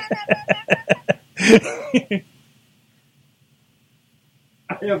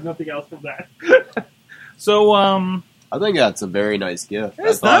 I have nothing else from that. So, I think that's a very nice gift.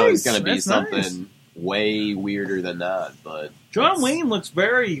 That's I thought it was nice. going to be That's something nice. way weirder than that, but John it's Wayne looks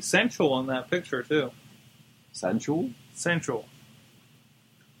very sensual in that picture, too. sensual. Sensual.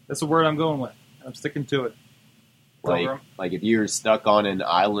 That's the word I'm going with. I'm sticking to it. Like if you were stuck on an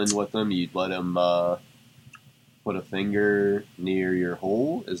island with him, you'd let him put a finger near your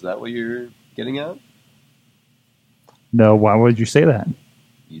hole. Is that what you're getting at? No, why would you say that?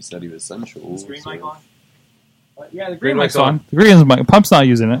 You said he was sensual. Is green so- mic on? Yeah, the green mic's mic's on. on. The green mic. Pump's not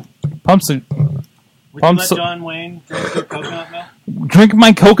using it. Pump's Would you Pumps- let John Wayne drink your coconut milk drink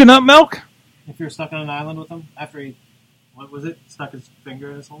my coconut milk. if you're stuck on an island with him after he, what was it, stuck his finger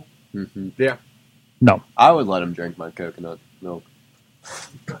in his hole? Mhm. Yeah. No. I would let him drink my coconut milk.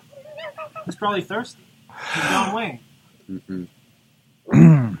 He's probably thirsty. He's John Wayne. Mm-mm.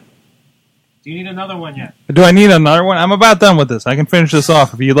 Do you need another one yet? Do I need another one? I'm about done with this. I can finish this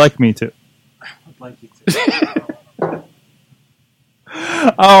off if you'd like me to. I'd like you to.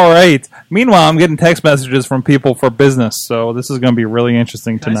 All right. Meanwhile, I'm getting text messages from people for business, so this is going to be really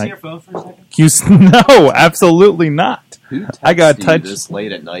interesting Can I see tonight. your phone for a second? No, absolutely not. Who texts I got you touched. this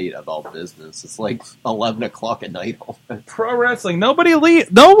late at night about business? It's like 11 o'clock at night. Pro wrestling. Nobody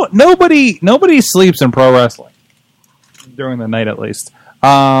sleeps in pro wrestling during the night, at least.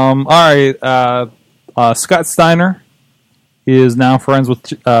 All right. Scott Steiner is now friends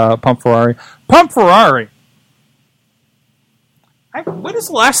with Pump Ferrari. Pump Ferrari. When is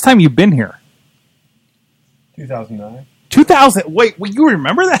the last time you've been here? 2009. 2000. Wait, you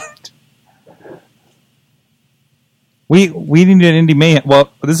remember that? We need an Indy Mayhem.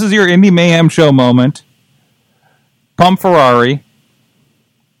 Well, this is your Indy Mayhem show moment. Pump Ferrari.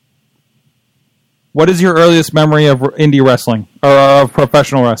 What is your earliest memory of indie wrestling or of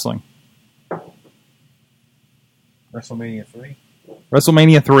professional wrestling? WrestleMania 3.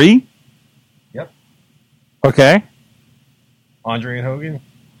 WrestleMania 3? Yep. Okay. Andre and Hogan.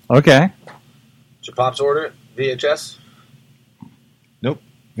 Okay. Did your pops order it? VHS? Nope.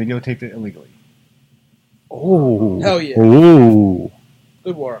 Videotaped it illegally. Oh. Hell yeah. Ooh.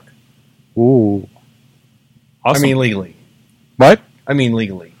 Good work. Ooh. Awesome. I mean legally. What? I mean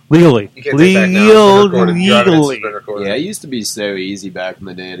legally. Legally. You can't take back now. It's been recorded. Your evidence has been recorded. Yeah, it used to be so easy back in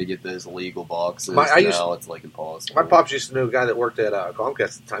the day to get those legal boxes. Now it's like impossible. My pops used to know a guy that worked at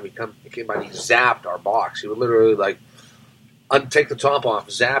Comcast at the time. He came by and he zapped our box. He would literally take the top off,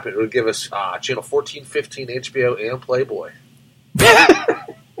 zap it. It would give us channel 14, 15, HBO, and Playboy.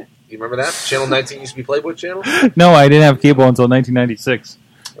 You remember that? Channel 19 used to be Playboy channel. No, I didn't have cable until 1996.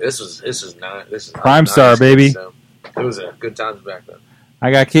 This is Prime Star, baby. So it was a good times back then. I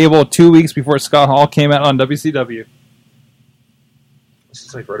got cable 2 weeks before Scott Hall came out on WCW. This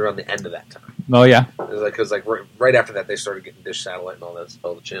is right around the end of that time. Oh, yeah. It was because right after that they started getting Dish Satellite and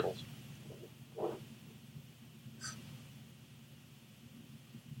all the channels.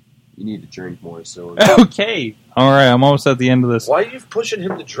 You need to drink more, so Okay. All right, I'm almost at the end of this. Why are you pushing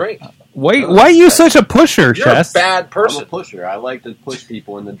him to drink? Why are you such a pusher, You're Chess? a bad I'm person. a pusher. I like to push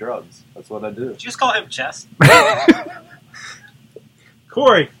people into drugs. That's what I do. Did you just call him Chess?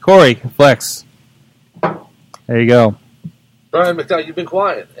 Corey, Flex. There you go. Brian McDowell, you've been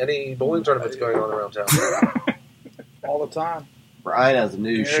quiet. Any bowling tournaments going on around town? All the time. Brian has a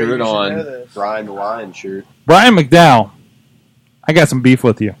new Gary, shirt you should know on. this. Brian the Lion shirt. Brian McDowell, I got some beef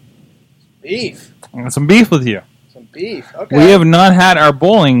with you. Beef. I got some beef with you. Some beef. Okay. We have not had our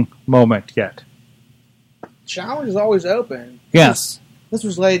bowling moment yet. Challenge is always open. Yes, This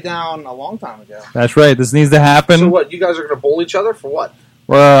was laid down a long time ago. that's right. This needs to happen. So what? You guys are going to bowl each other for what?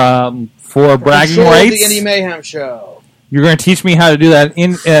 For bragging Control rights. The Indy Mayhem show. You're going to teach me how to do that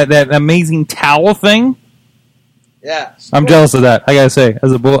that amazing towel thing. Yes. I'm jealous of that. I gotta say,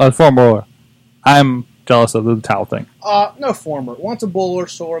 as a former bowler, I'm jealous of the towel thing. No former. Once a bowler,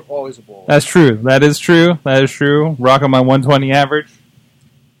 Sorg, always a bowler. That's true. That is true. That is true. Rocking my 120 average.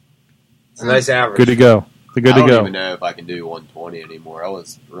 It's a nice average. Good to go. Good I to don't go. even know if I can do 120 anymore. I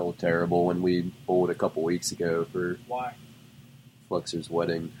was real terrible when we bowled a couple weeks ago for Why? Flexer's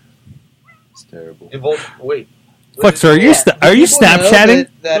wedding. It's terrible. You bowled, wait. Flexer, are you People know Snapchatting?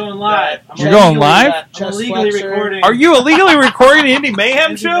 that Going live. I'm You're going live? I'm Chest illegally flexor. recording. Are you illegally recording the Indy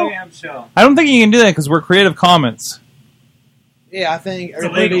Mayhem Indy show? Mayhem show. I don't think you can do that because we're Creative Commons. Yeah, I think It's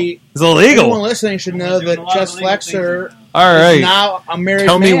everybody, It's illegal. everyone listening should know We're doing that a lot of Chest illegal things Flexor right now. All is right. now a married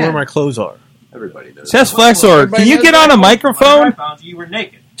Tell me man. where my clothes are. Everybody knows. Chest Flexor, can you get on a microphone? I found you were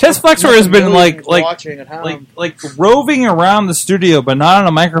naked. Chest Flexor has been Millions watching at home. like roving around the studio, but not on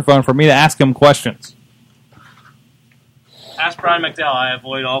a microphone for me to ask him questions. Ask Brian McDowell. I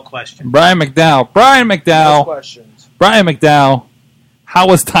avoid all questions. Brian McDowell. No questions. Brian McDowell. How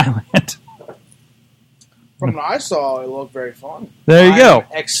was Thailand? From what I saw, it looked very fun. There you go.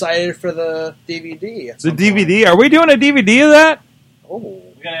 I'm excited for the DVD. at The some point. DVD. Are we doing a DVD of that? Oh.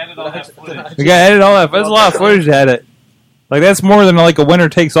 We gotta edit all that footage. We got to edit all that. There's a lot of footage to edit. Like that's more than like a winner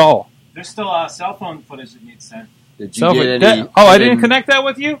takes all. There's still cell phone footage that needs sent. Did you get any? I hidden- didn't connect that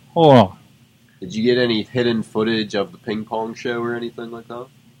with you. Hold on. Did you get any hidden footage of the ping pong show or anything like that?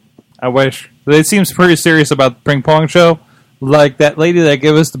 I wish. They seems pretty serious about the ping pong show. Like that lady that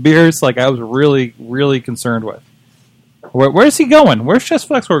gave us the beers. Like I was really, really concerned with. Where's he going? Where's Chest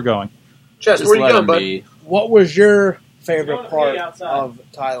Flexor going? Chest, where you going, bud? What was your favorite Going to part be outside. of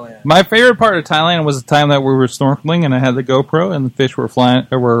Thailand? My favorite part of Thailand was the time that we were snorkeling and I had the GoPro and the fish were flying,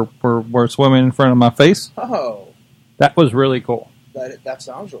 were swimming in front of my face. Oh, That was really cool. that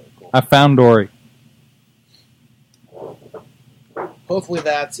sounds really cool. I found Dory. Hopefully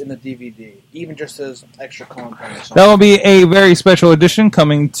that's in the DVD, even just as extra content or something. That will be a very special edition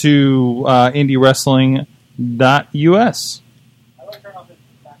coming to IndieWrestling.us.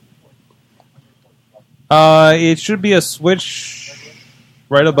 It should be a switch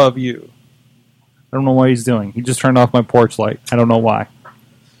right above you. I don't know what he's doing. He just turned off my porch light. I don't know why.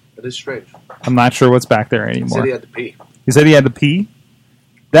 That is strange. I'm not sure what's back there He anymore. said he had to pee. He said he had to pee?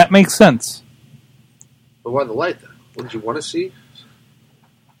 That makes sense. But why the light, then? What did you want to see?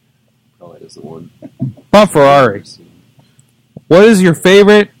 Oh, that is the one. Bob Ferrari, what is your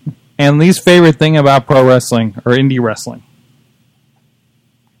favorite and least favorite thing about pro wrestling or indie wrestling?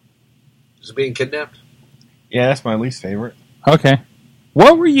 Is it being kidnapped? Yeah, that's my least favorite. Okay.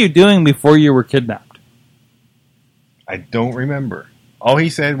 What were you doing before you were kidnapped? I don't remember. All he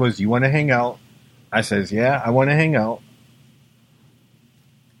said was, "You want to hang out?" I says, "Yeah, I want to hang out."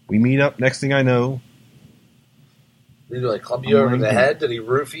 We meet up. Next thing I know, Did he like club you over the head? Did he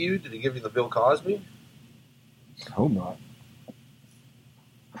roofie you? Did he give you the Bill Cosby? I hope not.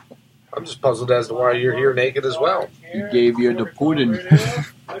 I'm just puzzled as to why you're here naked as well. He gave you the pudding.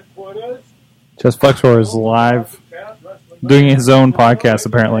 Chest Flexor is live doing his own podcast,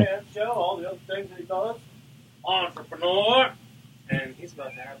 apparently. All the other things that he does. Entrepreneur. And he's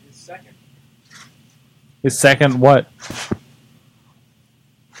about to have his second. His second what?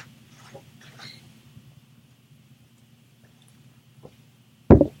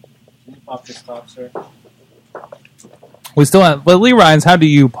 Can you pop this top, sir? We still have... But Lee Ryan's, how do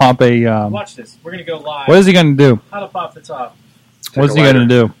you pop a... Watch this. We're gonna go live. what is he going to do? How to pop the top? What's he going to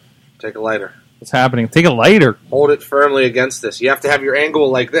do? Take a lighter. What's happening? Take a lighter. Hold it firmly against this. You have to have your angle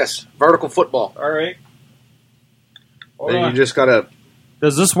like this. Vertical football. All right. Hold Then on. you just gotta...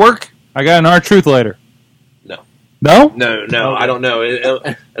 Does this work? I got an R-Truth lighter. No. No? No, Okay. I don't know. It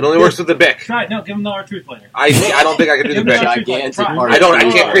only works with the Bic. Try it. No, give him the R-Truth later. I don't think I can do the Give him Bic. Gigantic Try. part. I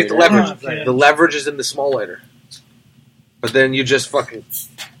can't create the leverage. Okay. The leverage is in the small lighter. But then you just fucking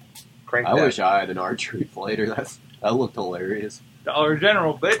crank I that. wish I had an R-Truth later. That looked hilarious. Dollar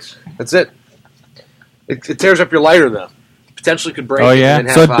General, bitch. That's it. It tears up your lighter, though. Potentially could break Oh, it yeah? and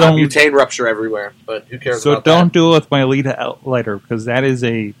have So don't- butane rupture everywhere. But who cares So about don't do it with my lead lighter, because that is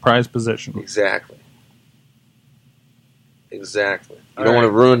a prized position. that? Exactly. Exactly. You don't want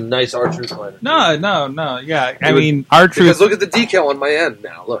to ruin nice R-Truth lighter. No. Yeah, I mean, R-Truth. Because look at the decal on my end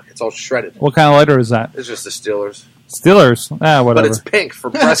now. Look, it's all shredded. What kind of lighter is that? It's just the Steelers. Steelers. Whatever. But it's pink for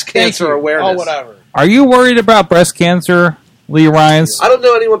breast cancer awareness. Oh, whatever. Are you worried about breast cancer, Lee Ryans? I don't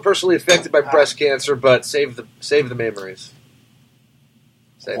know anyone personally affected by breast cancer, but save the memories.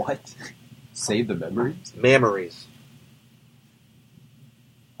 What? Save the memories? Memories.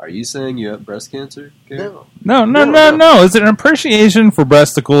 Are you saying you have breast cancer? Karen? No. Is it an appreciation for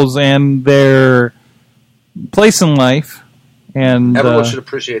breasticles and their place in life? And everyone should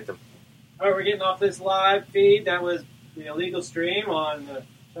appreciate them. All right, we're getting off this live feed. That was the illegal stream on the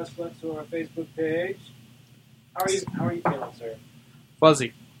Chest Flexor Facebook page. How are you feeling, sir?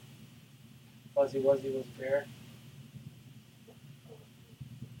 Fuzzy. Fuzzy was fair.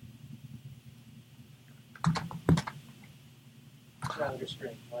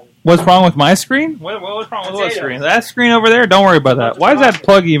 What's wrong with my screen? What was wrong with what screen? That screen over there? Don't worry about that. Why is that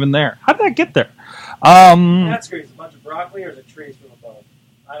plug even there? How did that get there? That screen's a bunch of broccoli or is it trees from above?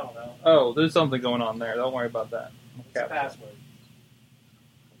 I don't know. Oh, there's something going on there. Don't worry about that. It's a password.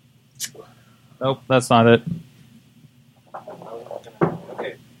 Nope, that's not it.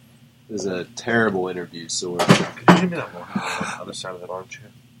 Okay. This is a terrible interview, Sword. Could you give me that one on the other side of that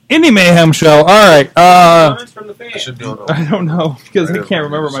armchair? Indy Mayhem Show. All right. Comments from the fans. I don't know because I can't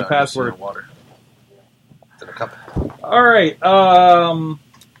remember my password. All right.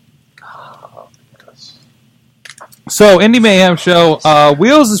 So Indy Mayhem Show.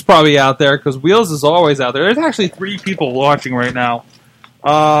 Wheels is probably out there because Wheels is always out there. There's actually 3 people watching right now.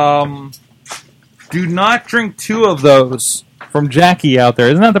 Do not drink 2 of those from Jackie out there.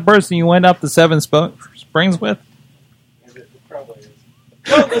 Isn't that the person you went up the 7 Springs with? It probably is.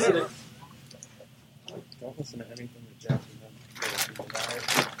 Don't listen to anything that Jackie has.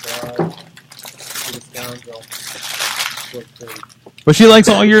 But she likes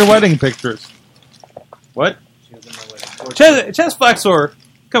all your wedding pictures. What? Chest Flexor,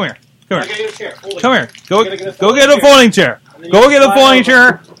 come here. Come here. Go get a folding chair. Go get a folding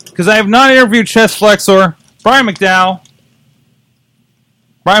chair because I have not interviewed Chest Flexor. Brian McDowell.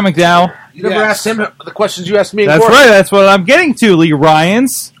 You never asked him the questions you asked me. That's right. That's what I'm getting to, Lee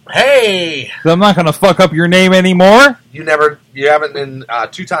Ryans. Hey! I'm not going to fuck up your name anymore. You haven't in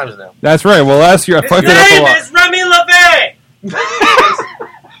 2 times now. That's right. Well, last year I fucked it up a lot. His name is Remy LeVay!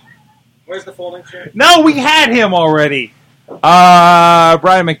 Where's the folding chair? No, we had him already.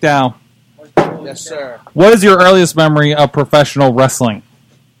 Brian McDowell. Yes, sir. What is your earliest memory of professional wrestling?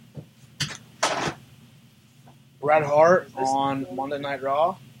 Bret Hart on Monday Night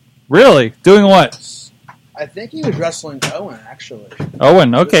Raw. Really? Doing what? I think he was wrestling Owen, actually.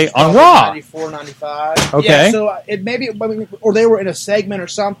 Owen, okay. On Raw. 94, 95. Okay. Yeah, so it maybe, or they were in a segment or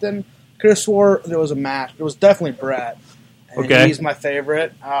something. Could have swore there was a match. It was definitely Bret. And Okay. he's my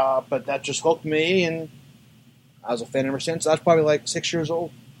favorite. But that just hooked me, and I was a fan ever since. I was probably like 6 years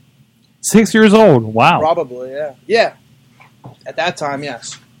old. 6 years old. Wow. Probably, yeah. Yeah. At that time,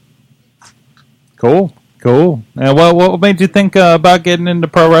 yes. Cool. And what made you think about getting into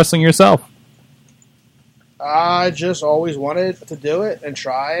pro wrestling yourself? I just always wanted to do it and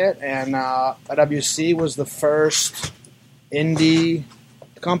try it, and IWC was the first indie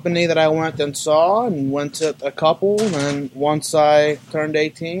company that I went and saw, and went to a couple, and once I turned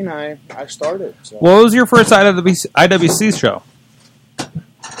 18, I started. So. What was your first IWC show?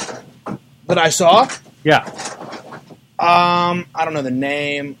 That I saw? Yeah. I don't know the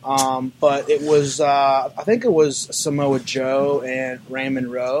name, but it was, I think it was Samoa Joe and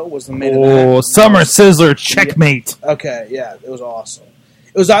Raymond Rowe was the main event. Oh, Summer Sizzler checkmate. Yeah. Okay, yeah, it was awesome.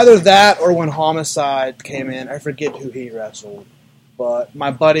 It was either that or when Homicide came in. I forget who he wrestled. But my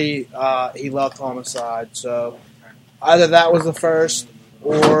buddy, he loved Homicide, so either that was the first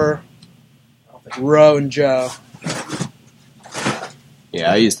or Rowe and Joe.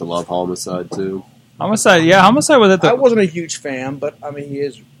 Yeah, I used to love Homicide too. Homicide was at the. I wasn't a huge fan, but I mean, he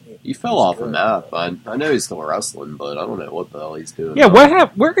is. He fell off the map. I know he's still wrestling, but I don't know what the hell he's doing. Yeah,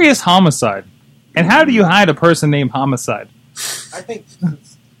 where is Homicide? And how do you hide a person named Homicide? I think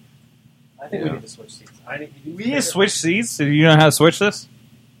we need to switch seats. We need to switch seats? Do you know how to switch this?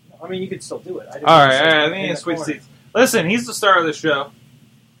 I mean, you could still do it. All right, we need to switch seats. Listen, he's the star of the show,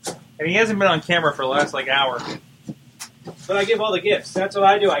 and he hasn't been on camera for the last hour. But I give all the gifts. That's what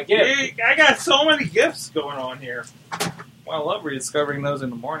I do. I give. Hey, I got so many gifts going on here. Well, I love rediscovering those in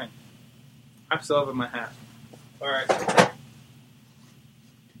the morning. I still have in my hat. All right.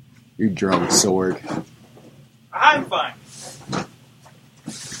 You're drunk, Sorg. I'm fine.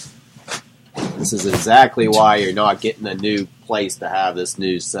 This is exactly why you're not getting a new place to have this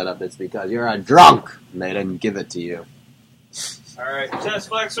new setup. It's because you're a drunk, and they didn't give it to you. All right, Chest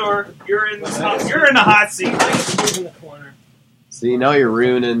Flexor, you're in the hot seat. He's in the corner. See, now you're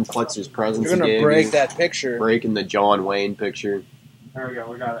ruining Flexor's presence. You're gonna again. break You're that picture. breaking the John Wayne picture. There we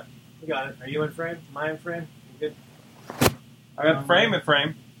go. We got it. We got it. Are you in frame? Am I in frame? You good? I got frame and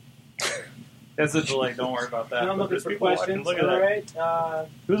frame. That's a delay. Don't worry about that. I'm looking There's for people questions. watching. Look at that. All right.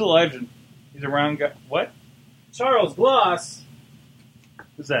 Who's a legend? He's a round guy. What? Charles Gloss.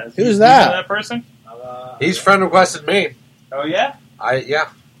 Who's that? Who's you know that? that person? He's friend requested me. Oh yeah. Yeah.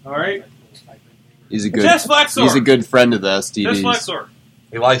 All right. He's a good. Chest Flexor. He's a good friend of the STDs. Chest Flexor.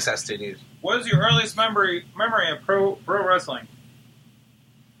 He likes STDs. What is your earliest memory of pro wrestling?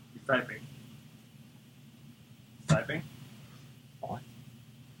 He's typing. Typing. What?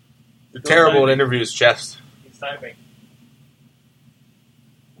 You're terrible at interviews, Chest. He's typing.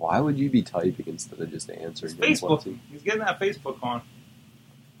 Why would you be typing instead of just answering? It's Facebook. He's getting that Facebook on.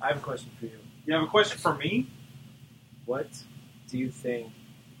 I have a question for you. You have a question for me? What do you think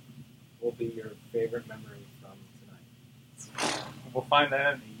will be your favorite memory from tonight? We'll find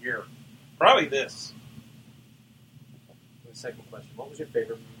that in a year. Probably this. The second question: what was your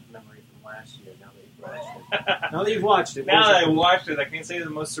favorite memory from last year? Now that you've watched it. Now that you've watched it. Now that I watched it, I can say the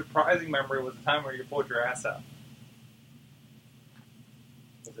most surprising memory was the time where you pulled your ass out.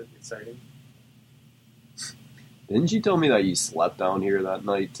 Was it exciting? Didn't you tell me that you slept down here that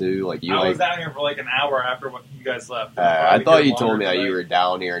night too? Like you, I was down here for like an hour after what you guys left. I thought you told me that you were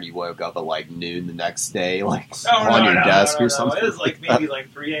down here and you woke up at like noon the next day, like on your desk or something. It was like maybe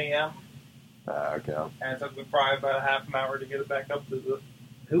like 3 a.m. Okay. And it took me probably about a half an hour to get it back up to the.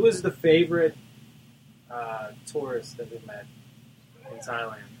 Who was the favorite tourist that we met in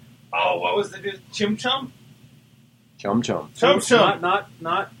Thailand? Oh, what was the dude? Chum Chum? Chum Chum. Chum Chum. Not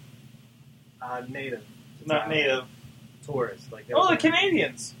native. Not native. Tourists. Like the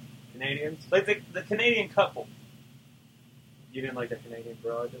Canadians. Canadians? Like the Canadian couple. You didn't like that Canadian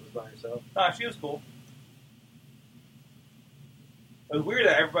broad that was by herself? Nah, she was cool. It was weird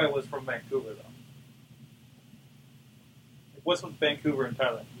that everybody was from Vancouver, though. Like, what's with Vancouver and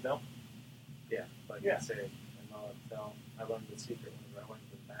Thailand, you know? Yeah, but I can say, I learned the secret when I went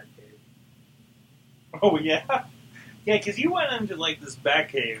to the bat cave. Oh, yeah? Yeah, because you went into, like, this bat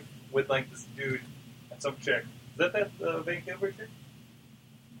cave with, like, this dude and some chick. Is that Vancouver chick?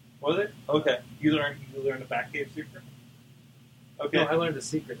 Was it? Okay. You learned the bat cave secret? Okay. No, I learned the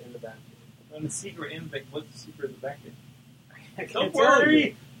secret in the bat cave. Learned the secret in the what's the secret of the bat cave? I can't Don't tell worry.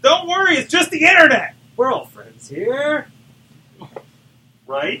 you. Don't worry. It's just the internet. We're all friends here.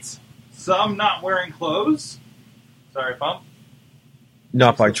 Right? Some not wearing clothes. Sorry, Pump.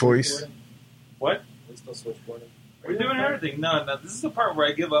 Not by choice. What? We still switchboarding. We're doing everything. No. This is the part where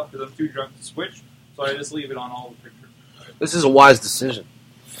I give up because I'm too drunk to switch, so I just leave it on all the pictures. This is a wise decision.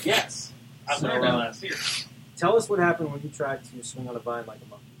 Yes. I learned that last year. Tell us what happened when you tried to swing on a vine like a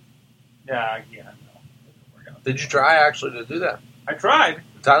monkey. Yeah, I know. Did you try actually to do that? I tried.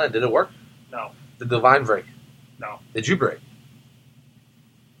 In Thailand, did it work? No. Did the vine break? No. Did you break?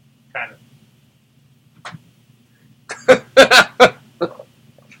 Kind of.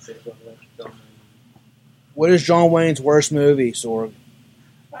 What is John Wayne's worst movie, Sorg?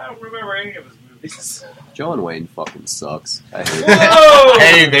 I don't remember any of his movies. John Wayne fucking sucks. I hate Whoa!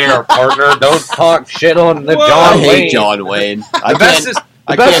 Hey there, partner. Don't talk shit on the Whoa. John I Wayne. hate John Wayne. I best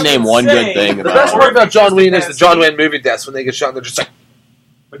can't name one good insane. thing The about best him. part about John Wayne is the John Wayne movie deaths when they get shot and they're just like,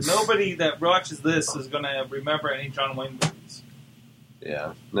 But nobody that watches this is going to remember any John Wayne movies.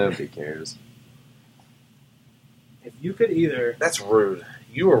 Yeah, nobody cares. If you could either... that's rude.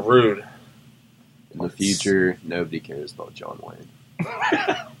 You are rude. In the future, nobody cares about John Wayne.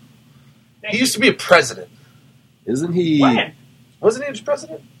 He used to be a president. Isn't he? When? Wasn't he a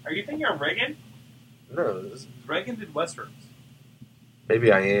president? Are you thinking of Reagan? No. Reagan did westerns.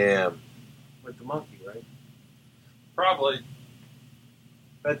 Maybe I am. With the monkey, right? Probably.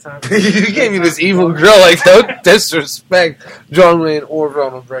 Bedtime. You gave me this evil girl. Like, don't disrespect John Wayne or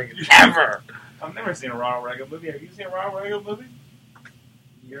Ronald Reagan. Ever. I've never seen a Ronald Reagan movie. Have you seen a Ronald Reagan movie?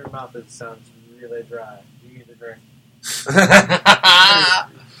 Your mouth sounds really dry. You need a drink.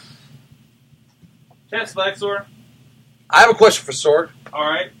 Chance Flexor. I have a question for Sorg. All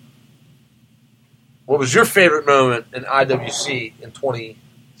right. What was your favorite moment in IWC in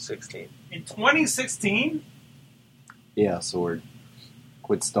 2016? In 2016? Yeah, Sword.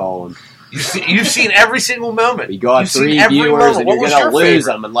 Quit stalling. You've seen every single moment. We got You've 3 seen every viewers, moment. and What you're was gonna your lose favorite?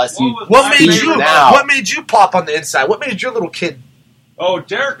 them unless What you was What my made speak you? now. What made you pop on the inside? What made your little kid Oh,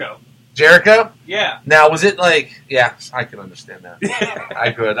 Jericho. Jericho? Yeah. Now was it like? Yeah, I can understand that.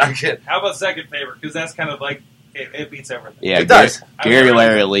 I could. How about second favorite? Because that's kind of like It beats everything. Yeah, It does. Gary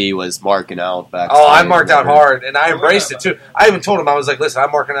Larry Lee was marking out back. Oh, I marked out hard, and I embraced it too. I even told him, I was like, listen,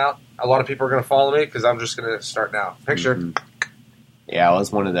 I'm marking out. A lot of people are going to follow me because I'm just going to start now. Picture. Mm-hmm. Yeah, I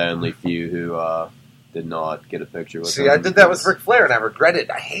was one of the only few who did not get a picture with him. See, I did that with Ric Flair, and I regretted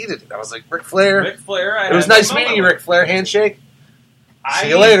it. I hated it. I was like, Ric Flair. Ric Flair. It was nice meeting you, Ric Flair. Handshake. See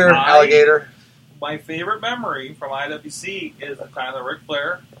you later, alligator. My favorite memory from IWC is the time that Ric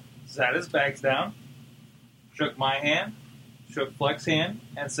Flair sat his bags down, shook my hand, shook Fleck's hand,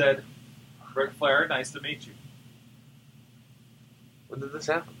 and said, "Ric Flair, nice to meet you." When did this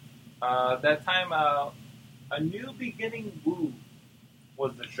happen? That time, A New Beginning Woo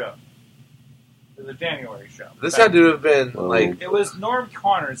was the show. It was a January show. This had to have been like. It was Norm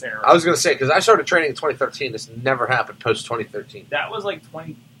Connor's era. I was going to say, because I started training in 2013. This never happened post 2013. That was like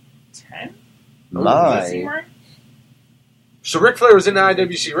 2010? My. So Ric Flair was in the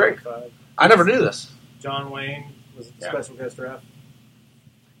IWC ring. I never knew this. John Wayne was the special guest ref.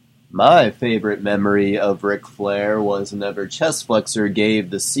 My favorite memory of Ric Flair was whenever Chest Flexor gave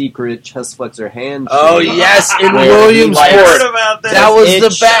the secret Chest Flexor handshake. Oh, yes, in where Williamsport. he likes That was the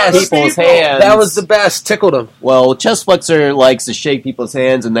itch best. people's hands. That was the best. Tickled him. Well, Chest Flexor likes to shake people's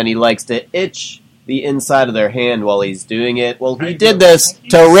hands, and then he likes to itch the inside of their hand while he's doing it. Well, he did this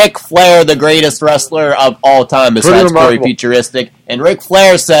to Ric Flair, the greatest wrestler of all time, besides Corey Futuristic. And Ric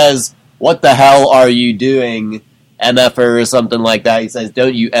Flair says, "What the hell are you doing, MFer," or something like that. He says,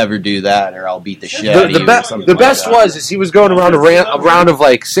 "Don't you ever do that, or I'll beat the shit out of you." The best was he was going around a round of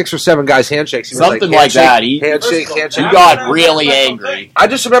like 6 or 7 guys handshakes. He was something like that. Handshake. He got really angry. I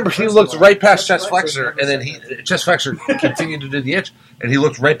just remember he looked right past Chest Flexor, and then Chest Flexor continued to do the itch, and he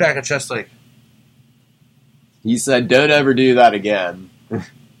looked right back at Chest like. He said, "Don't ever do that again."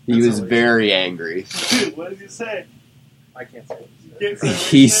 He was very angry. Dude, what did you say? I can't say it.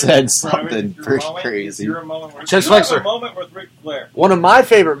 He said something pretty crazy. Chest Flexor. A moment with Ric Flair. One of my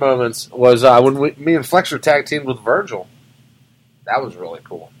favorite moments was when me and Flexor tag teamed with Virgil. That was really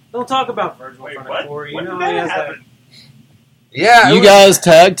cool. Don't talk about Virgil in front of Corey. You know how he has that. Yeah, you guys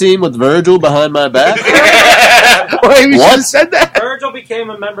tag team with Virgil behind my back. Wait, you What? should have said that. Virgil became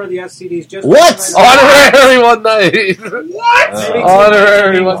a member of the STDs just What? Honorary one night. What?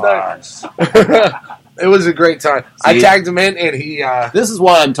 Honorary one night. It was a great time. I tagged him in, and he. This is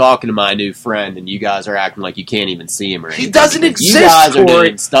why I'm talking to my new friend, and you guys are acting like you can't even see him or anything. He doesn't exist. You guys are Corey.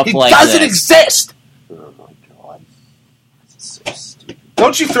 doing stuff he like doesn't this. exist. Oh my god, this is so stupid.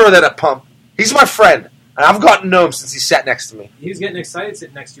 Don't you throw that at Pump. He's my friend, and I've gotten to know him since he sat next to me. He was getting excited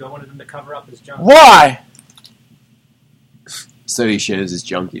sitting next to you. I wanted him to cover up his junk. Why? So he shows his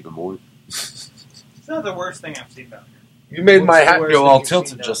junk even more. It's not the worst thing I've seen down here. You made my What's the hat worst go thing all you've tilted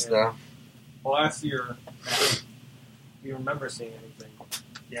seen down just here? now. Well, last year, Do you remember seeing anything?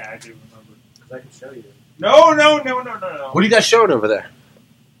 yeah, I do remember. Because I can show you. No. What are you guys showing over there?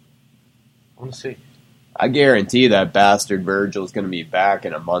 I want to see. I guarantee that bastard Virgil's going to be back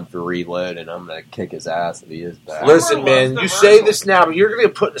in a month for Reload, and I'm going to kick his ass if he is back. Listen, man, you say this now, but you're going to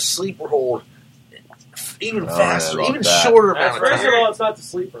get put in a sleeper hold even I faster, don't know even about that. shorter amount of First of time. all, it's not the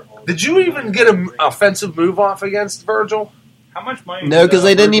sleeper hold. Did you even get an offensive move off against Virgil? How much money? No, because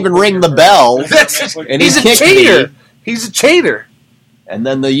they didn't Virgil even put ring in the for- bell. That's And he he's a kicked cheater. me. He's a cheater. And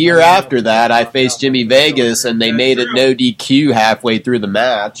then the year after that, I faced Jimmy Vegas, and they made it no DQ halfway through the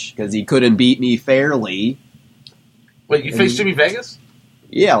match because he couldn't beat me fairly. Wait, you faced Jimmy Vegas?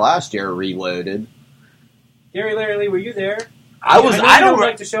 Yeah, last year Reloaded. Gary Larry Lee, were you there? I was. know I you don't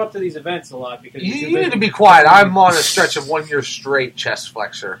like to show up to these events a lot because You need to be quiet. I'm on a stretch of 1 year straight chest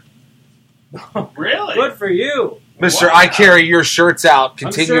flexor. Really? Good for you. Mister, Wow. I carry your shirts out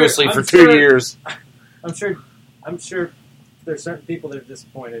continuously I'm for sure- 2 years. I'm sure there's certain people that are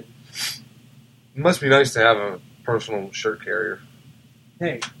disappointed. It must be nice to have a personal shirt carrier.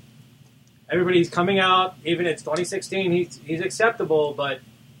 Hey, everybody's coming out. Even it's 2016, he's acceptable, but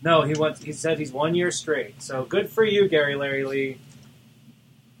no, he said he's 1 year straight. So good for you, Gary Larry Lee.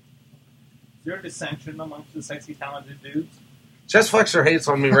 Is there a dissension amongst the sexy, talented dudes? Chest flexor hates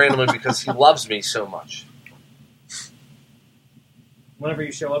on me randomly because he loves me so much. Whenever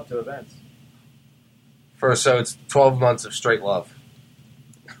you show up to events, So it's 12 months of straight love.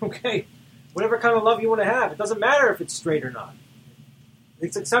 okay, whatever kind of love you want to have, it doesn't matter if it's straight or not.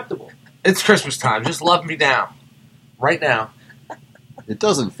 It's acceptable. It's Christmas time. Just love me now. Right now. It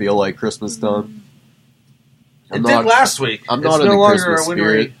doesn't feel like Christmas time. It did last week. I'm It's not in no the longer Christmas a wintry,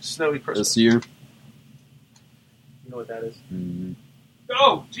 spirit snowy Christmas. this year. You know what that is? Mm,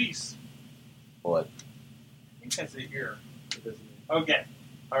 Oh, jeez. what? I think that's a here. It doesn't. Okay.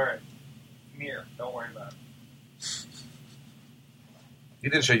 All right. Come here. Don't worry about it. He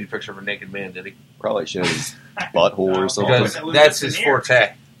didn't show you a picture of a naked man, did he? Probably showed his butthole or something. Because that's his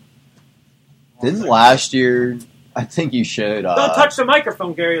forte. Didn't last year? I think you showed. Don't touch the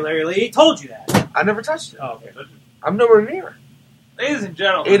microphone, Gary Larry Lee. He told you that. I never touched it. Oh, okay. I'm nowhere near. Ladies and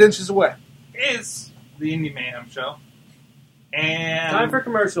gentlemen, 8 inches away. It's the Indy Mayhem Show. And Time for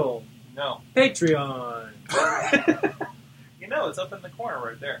commercial. no. Patreon. You know, it's up in the corner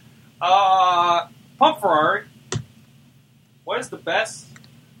right there. Pump Ferrari. What is the best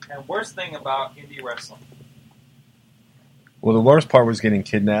and worst thing about indie wrestling? Well, the worst part was getting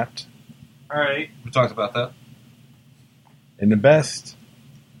kidnapped. All right. We talked about that. And the best,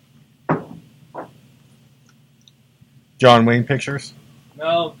 John Wayne pictures.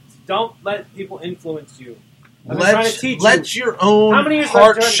 No, don't let people influence you. I've been trying to teach you. Let your own How many years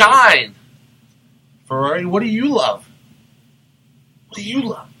heart have I tried to- shine. Ferrari, what do you love? What do you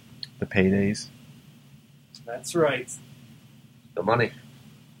love? The paydays. That's right. The money.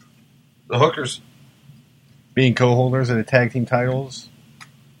 The hookers. Being co-holders of the tag team titles.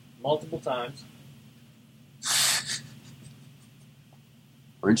 Multiple times.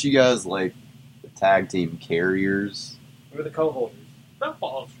 Weren't you guys like the tag team carriers? We were the co-holders. The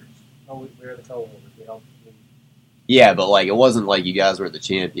Ballsters. No, we were the co-holders. We helped. Yeah, but like it wasn't like you guys were the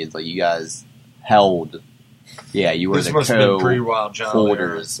champions. Like you guys held. Yeah, you were This the must have been pre-Wild John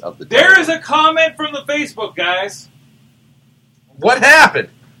co-holders of the. There title. is a comment from the Facebook, guys. What happened?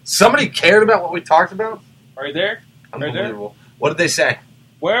 Somebody cared about what we talked about? Right there. Right there. Unbelievable. What did they say?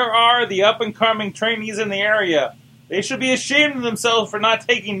 Where are the up-and-coming trainees in the area? They should be ashamed of themselves for not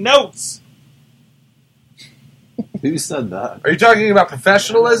taking notes. Who said that? Are you talking about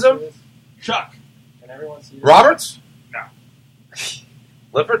professionalism? Chuck. Can everyone see this? Roberts? No.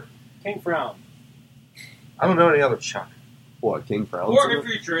 Lippert? King Frown. I don't know any other Chuck. What, King Frown? Or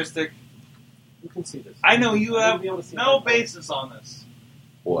futuristic. You can see this. I know you have You'll be able to see no that. basis on this.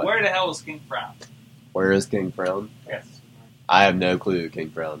 What? Where the hell is King Frown? Where is King Frown? Yes. I have no clue who King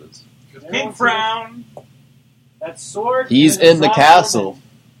Frown is. King Frown. That sword. He's and in the soft castle. woman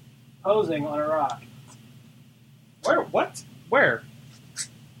posing on a rock. Where? What? Where?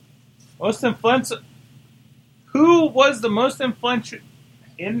 Most influential. Who was the most influential?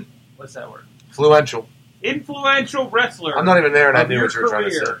 What's that word? Influential wrestler. I'm not even there, and I of knew your what you were trying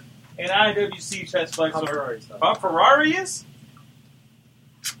to say. career in IWC chest flex. Pump Ferrari stuff. Pump Ferrari is?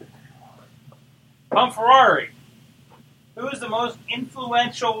 Pump Ferrari. Who is the most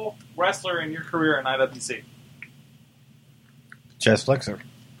influential wrestler in your career in IWC? Chest flexor.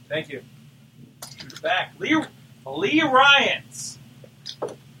 Thank you. Who's back? Lee Ryans.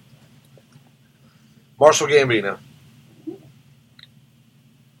 Marshall Gambino.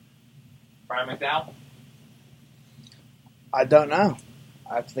 Brian McDowell. I don't know.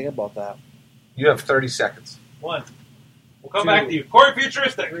 I have to think about that. You have 30 seconds. 1, We'll come 2, back to you. Corey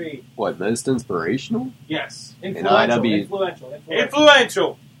Futuristic. 3. What, most inspirational? Yes. Influential. IW.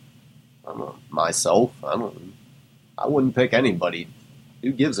 Influential. I don't know. Myself? I wouldn't pick anybody.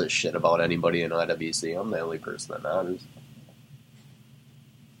 Who gives a shit about anybody in IWC? I'm the only person that matters.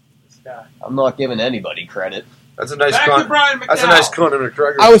 This guy. I'm not giving anybody credit. That's a nice Back to Brian McDowell. That's a nice Conor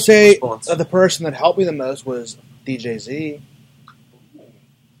McGregor. I would say response. the person that helped me the most was DJZ.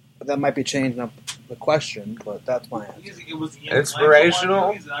 But that might be changing up the question, but that's my answer. It was the Inspirational?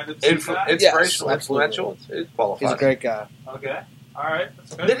 one. He's an IWC guy. Inspirational, Yes, influential. It qualifies. He's a great guy. Okay. All right.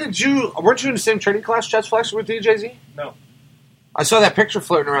 That's good. Weren't you in the same training class, chest flexor, with DJZ? No. I saw that picture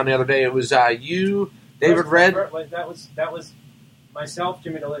floating around the other day. It was you, David Red. That was myself,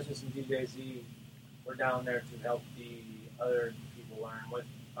 Jimmy Delicious, and DJZ were down there to help the other people learn with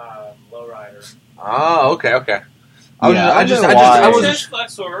Lowrider. Oh, okay. I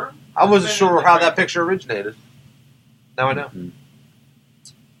wasn't sure how that picture originated. Now I know.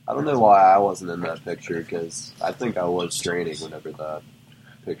 I don't know why I wasn't in that picture, because I think I was training whenever that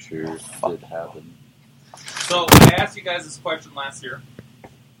picture did happen. So I asked you guys this question last year.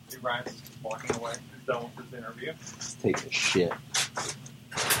 See, Brian's walking away. He's done with his interview. Just take a shit.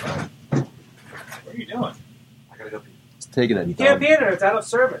 What are you doing? I gotta go pee. Just taking a You can't dump. be in there. It's out of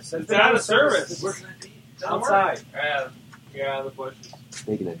service. It's out of service. Where can I be? Outside. Yeah, the bushes.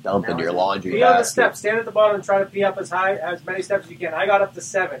 Taking a dump in your laundry Pee on the basket. steps. Stand at the bottom and try to pee up as many steps as you can. I got up to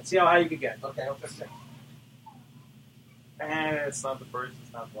 7. See how high you can get. Okay, up to 6. And it's not the first,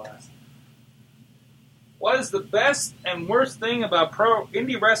 it's not the last. What is the best and worst thing about pro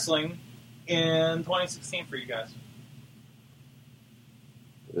indie wrestling in 2016 for you guys?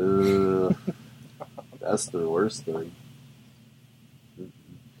 That's the worst thing.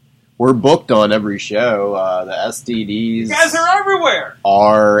 We're booked on every show. The STDs You guys are everywhere!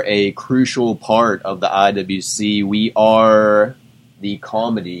 are a crucial part of the IWC. We are the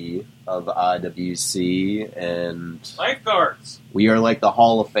comedy of IWC, and Lifeguards. we are like the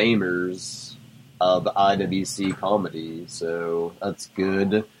Hall of Famers of IWC comedy, so that's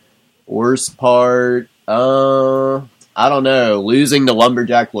good. Worst part, I don't know, losing to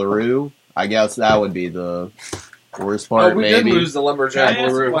Lumberjack LaRue. I guess that would be the worst part, we maybe. did lose the Lumberjack Can I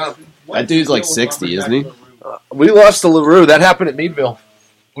ask a LaRue. question? That dude's like 60, isn't he? We lost to LaRue. That happened at Meadville.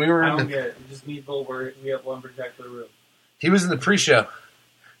 We were I in don't the, get it. Just Meadville where we have Lumberjack LaRue. he was in the pre-show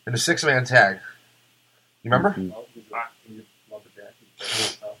in the 6-man tag. You remember? Well, he's a Lumberjack.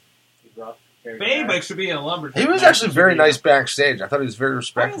 He dropped Babe should be in a Lumberjack. He was actually very nice backstage. I thought he was very I mean,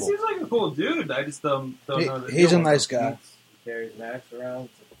 respectful. he seems like a cool dude. I just don't know the He's deal a with nice him. guy. He carries an axe around.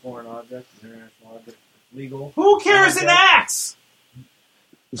 It's a foreign object, an international object, legal. Who carries an axe?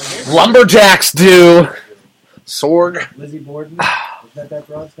 Lumberjacks do. Sorg. Lizzie Borden. Is that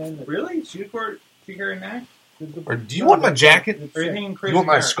broad's name? Really? She carried an axe? Or do you want my jacket? Or you thinking Crazy You want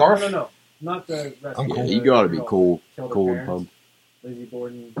my Mary? scarf? No. Not the wrestler. I'm Yeah, cool. you gotta be cool Killed her and parents. pumped. Lizzie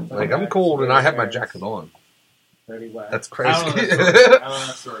Borden. Like, I'm cold and I have my jacket on. Dirty West. That's I crazy. don't know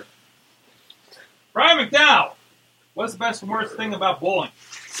that story. Brian McDowell, what's the best and worst thing about bowling?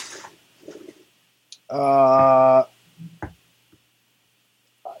 I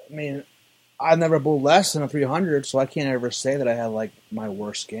mean, I never bowled less than a 300, so I can't ever say that I had like my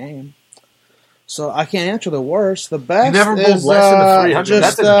worst game. So I can't answer the worst. The best. You never bowled is, less than a 300.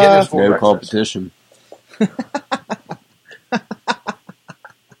 just, That's a Guinness World No Record. competition.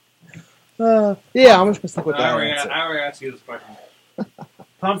 Yeah, I'm just gonna stick with I that. already answer. asked you this question.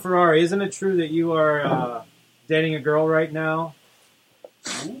 Tom Ferrari, isn't it true that you are dating a girl right now?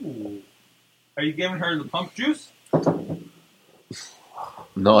 Ooh. Are you giving her the pump juice?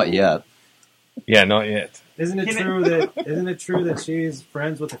 Not yet. Yeah, not yet. Isn't it true that she's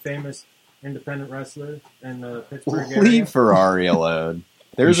friends with a famous independent wrestler in the Pittsburgh area? Leave Ferrari alone.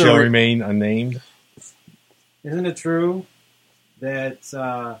 He There's shall a remain unnamed. Isn't it true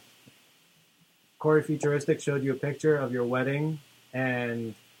that Corey Futuristic showed you a picture of your wedding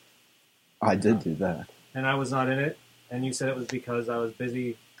and I did do that. I was not in it, and you said it was because I was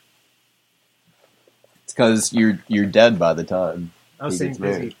busy. It's because you're dead by the time I was he saying gets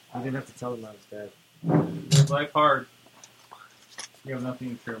busy. married. You didn't have to tell them I was dead. Live life hard. You have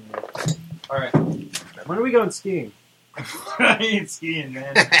nothing to fear me. All right. When are we going skiing? I ain't skiing,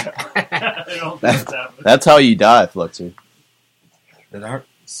 man. I don't think it's happening. That's how you die, Fluxer. That aren't-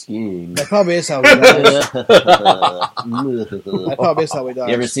 Skiing. That probably is how we die. That probably is how we die.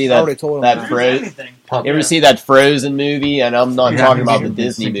 You ever see I that- already told him that that. Fro- Anything. You ever see that Frozen movie? And I'm not Yeah, talking about I the did.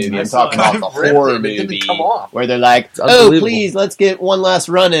 Disney movie. I I'm saw talking it. about the Ripped horror it. It didn't movie come off. where they're like, It's "Oh, unbelievable. please, let's get one last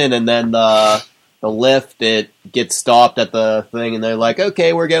run in," and then the lift gets stopped at the thing, and they're like,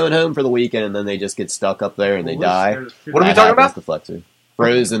 "Okay, we're going home for the weekend," and then they just get stuck up there and they die. What are we That talking about? happens to Flexer.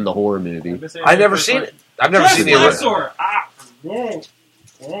 Frozen, the horror movie. I've never seen it. I've never Chest seen the original. flexor.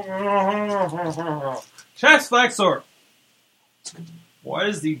 Chest flexor. What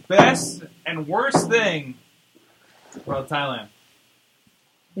is the best and worst thing about Thailand?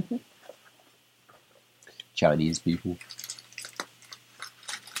 Chinese people.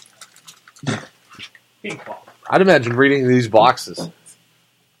 Ping pong. I'd imagine reading these boxes.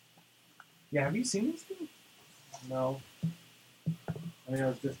 Yeah, have you seen these things? No. I mean, I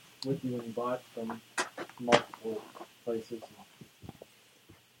was just with you when you bought from multiple places.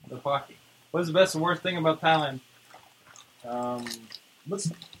 The hockey. What's the best and worst thing about Thailand?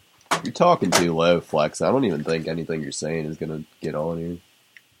 What's You're talking too low, Flex. I don't even think anything you're saying is going to get on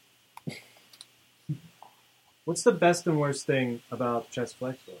What's the best and worst thing about chest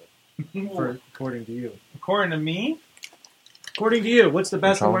flexor, according to you? According to me, According to you, what's the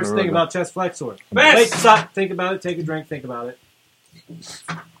best and trying worst to thing remember. about chest flexor? Best! Wait, stop. Think about it. Take a drink. Think about it.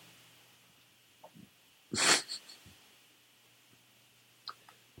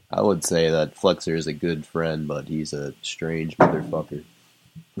 I would say that Flexer is a good friend, but he's a strange motherfucker.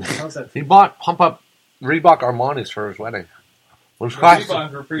 How's that? He bought pump-up Reebok Armanis for his wedding. Which the cost,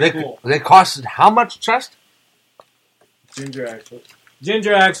 Reeboks were pretty they, cool. they costed how much, Chest? Ginger actually.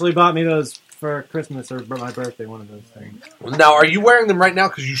 Ginger actually bought me those for Christmas or my birthday. One of those things. Now, are you wearing them right now?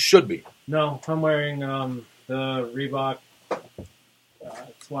 Because you should be. No, I'm wearing the Reebok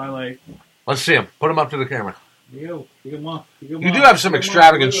Twilight. Let's see them. Put them up to the camera. You do have some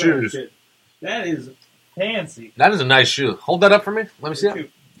extravagant shoes. That is fancy. That is a nice shoe. Hold that up for me. Let me see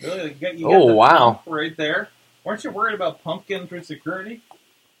it. Really, you Oh, got the wow. pump right there. Weren't you worried about pump getting through security?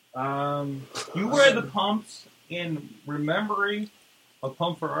 Um, You wear the pumps in remembering a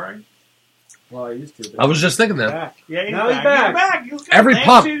pump Ferrari? well, I used to. But I was just thinking that. back. Yeah, Now he's back. He's got Every man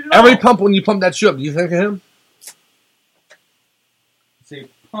pump, shit every on. pump when you pump that shoe up, do you think of him? say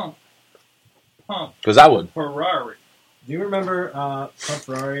pump Because I would. Ferrari. Do you remember Pump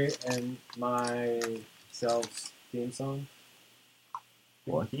Ferrari and myself's theme song?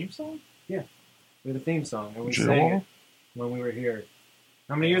 What theme song? We had a theme song, and we Sure. sang it when we were here.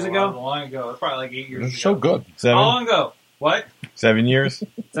 How many years A ago? long ago. It's probably like 8 years It's ago. so good. How long ago? What? 7 years.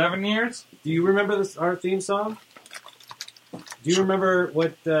 7 years? Do you remember our theme song? Do you remember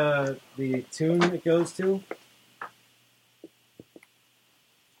what the tune it goes to?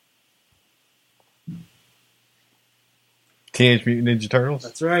 Teenage Mutant Ninja Turtles.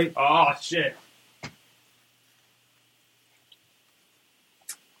 That's right. Oh, shit.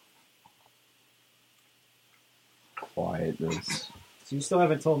 Quietness. So you still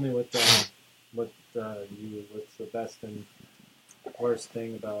haven't told me what's the best and worst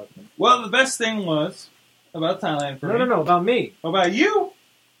thing about. Well, the best thing was about Thailand for me. No, about me. About you?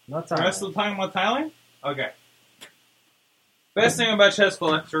 Not The Thailand. rest of the time about Thailand? Okay. Best thing about Chess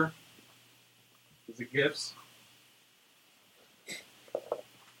Collector is the gifts.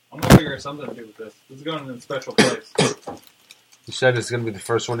 I'm going to figure something to do with this. This is going in a special place. You said it's going to be the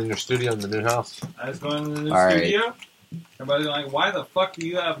first one in your studio in the new house. I was going in the new All right. studio. Everybody's like, why the fuck do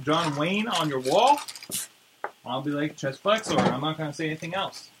you have John Wayne on your wall? I'll be like, Chess Flexor. I'm not going to say anything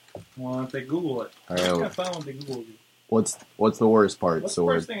else. Well, if they Google it. All It's kind right. of fun when they Google you. What's the worst part, What's the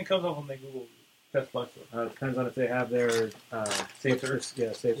Sword? first thing that comes up when they Google you? Chess Flexor. It depends on if they have their safe search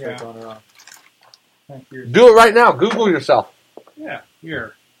Yeah. on or off. Thank you. Do it right now. Google yourself. Yeah,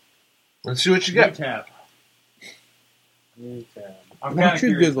 here. Let's see what you New get. tab. New tab. I'm Why kind don't of you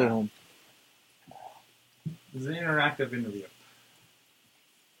curious Google now. him? This is an interactive interview.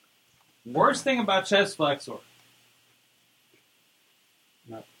 Worst thing about Chess Flexor?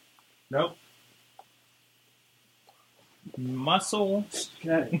 No. Nope. Muscle.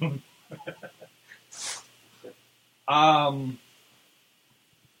 Okay.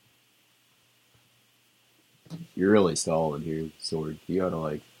 You're really stalling here, Sword. You gotta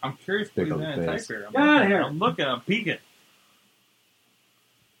like. I'm curious Pick what up he's the going to pace. type here. Get out of here. I'm looking, I'm peeking.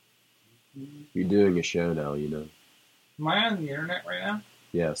 You're doing a show now, you know. Am I on the internet right now?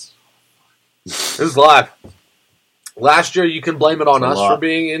 Yes. This is live. Last year, you can blame it on It's a us lot. for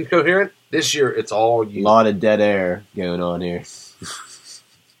being incoherent. This year, it's all A you. lot of dead air going on here.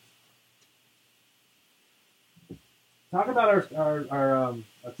 Talk about our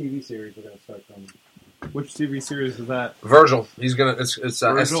TV series we're going to start filming. Which TV series is that? Virgil. He's gonna. It's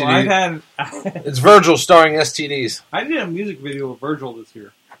Virgil. STD. It's Virgil starring STDs. I did a music video of Virgil this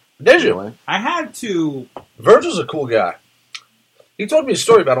year. Did you? Really? I had to. Virgil's a cool guy. He told me a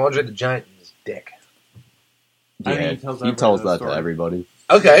story about Andre the Giant and his dick. I think Yeah, he tells he everybody tells that that story. to everybody.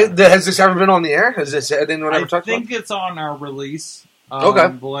 Okay, has this ever been on the air? Has anyone ever I talked think about it's on our release. Okay.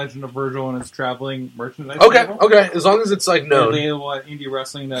 The Legend of Virgil and his traveling merchandise. it? Okay, label. okay. As long as it's like known. Available at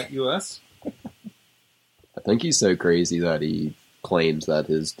IndieWrestling.us. I think he's so crazy that he claims that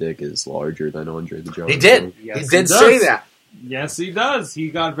his dick is larger than Andre the Giant. He did. Yes, he did he say does. that. Yes, he does. He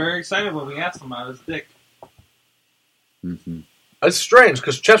got very excited when we asked him about his dick. Mm-hmm. It's strange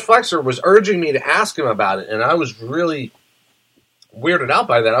because Chess Flexor was urging me to ask him about it, and I was really weirded out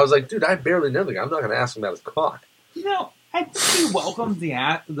by that. I was like, dude, I barely know the guy. I'm not going to ask him about his cock. You know, I think he welcomes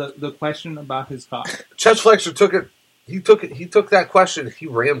the question about his cock. Chess Flexor took it. He took that question. He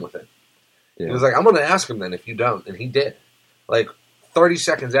ran with it. Yeah. He was like, I'm going to ask him then if you don't, and he did. Like 30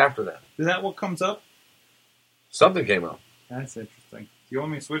 seconds after that, Is that what comes up? something came up. That's interesting. Do you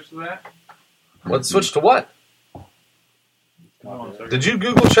want me to switch to that? Let's switch to what? Hold on a second. Did you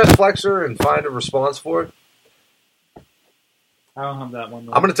Google Chess Flexor and find a response for it? I don't have that one.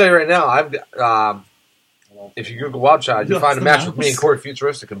 Though. I'm going to tell you right now. I've got, if you Google Wild Child, you find a match with me and Corey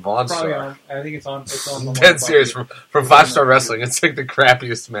Futuristic and Von Probably Star. on. I think it's on. It's on the Dead serious from 5-Star Wrestling. It's like the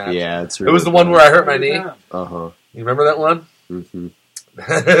crappiest match. Yeah, it's It really was the one where I hurt my knee. Uh-huh. You remember that one? Mm-hmm.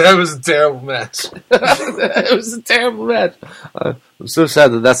 That was a terrible match. It was a terrible match. I'm so sad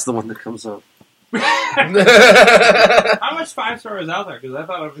that that's the one that comes up. How much 5-star is out there? Because I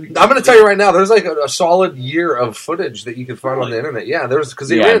thought everything. I'm going to tell you right now. There's like a solid year of footage that you can find on the internet. Yeah, there's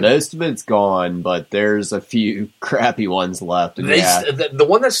because Yeah, most of it's gone, but there's a few crappy ones left. And yeah, the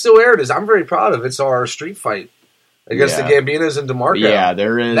one that still aired is I'm very proud of. It's our street fight against the Gambinos and DeMarco. yeah,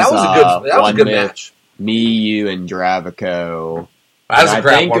 there is. That was a one good match. Me, you, and Dravico. That was And a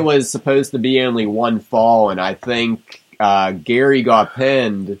crap I think one. it was supposed to be only one fall, and I think Gary got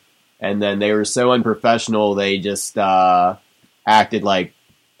pinned, and then they were so unprofessional they just acted like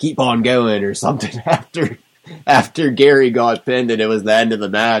keep on going or something after Gary got pinned, and it was the end of the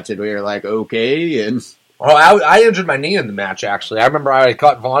match, and we were like, okay, and Oh, I injured my knee in the match. Actually, I remember I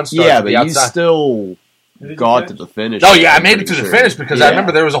caught Von Star. yeah, to but the you outside. still Who did you got catch? to the finish. Oh yeah, I I'm made it pretty to the sure. finish because Yeah. I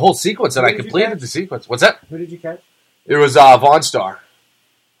remember there was a whole sequence that Who I did you completed catch? the sequence. What's that? Who did you catch? It was Von Star.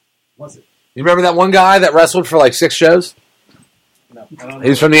 Was it? You remember that one guy that wrestled for like 6 shows? No, I don't know.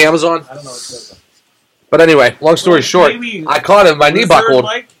 He's from the Amazon. I don't know what it is. But anyway, long story Well, short, maybe I caught him. My knee buckled.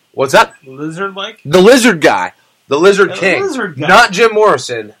 Lizard-like? What's that? Lizard-like? The lizard guy. The lizard The king. lizard guy. Not Jim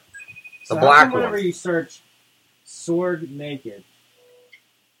Morrison. The So how black come whenever one. you search sword naked,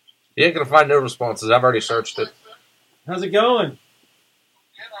 You ain't going to find no responses. I've already searched it. how's it going?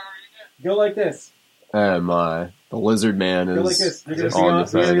 Go like this. Oh my. The lizard man Go like is this. You're gonna be, on on,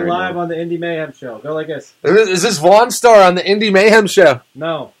 the you're phone gonna be right live now. on the Indy Mayhem show. Go like this. Is this Von Star on the Indy Mayhem show?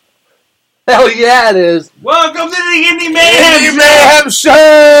 No. Hell yeah, it is. Welcome to the Indy Indy Mayhem! Mayhem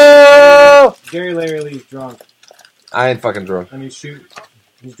show! Gary Larry Lee's drunk I ain't fucking drunk. and he's shooting.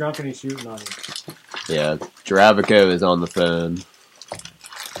 He's drunk and he's shooting on you. Yeah, Jaravico is on the phone.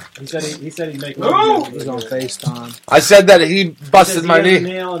 He said he'd make Ooh! He's on FaceTime. I said that he busted my he has a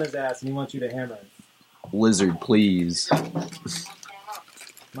knee. nail in his ass and he wants you to hammer it. Lizard, please.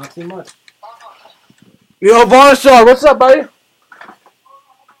 Not too much. Yo, Von Star, what's up, buddy?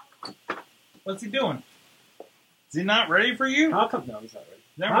 What's he doing? Is he not ready for you? How come? No, he's not ready.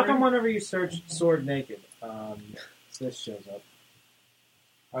 Never How come ready? whenever you search sword naked, this shows up?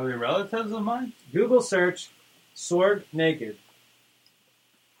 Are they relatives of mine? Google search sword naked.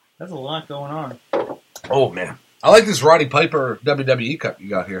 That's a lot going on. Oh, man. I like this Roddy Piper WWE cut you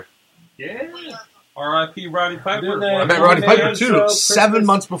got here. Yeah. R.I.P. Roddy Piper. Doing the I met Roddy Mayhem Piper, too, show, 7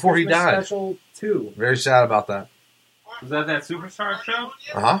 months before he Christmas died. Special 2. Very sad about that. Was that Superstar show?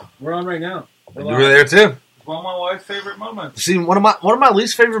 Uh-huh. We're on right now. You were there, too. It's one of my wife's favorite moments. See, one of my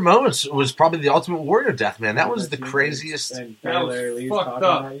least favorite moments was probably the Ultimate Warrior death, man. That was the craziest. And That Gary was Larry Lee's fucked talking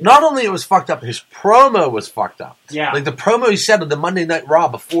up. about you. Not only it was fucked up, his promo was fucked up. Yeah. Like the promo he said on the Monday Night Raw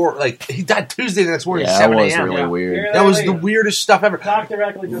before, like he died Tuesday the next morning, Yeah, that 7 was a.m. really Yeah. weird. Gary That was Larry the Lee, weirdest stuff ever. talk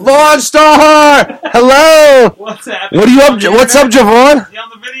directly to Von Star, hello. What's happening? What are you up? What's up, Javon? You on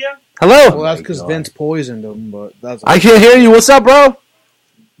the video? Hello. Well, that's because Vince poisoned him, but that's I can't hear you. What's up, bro?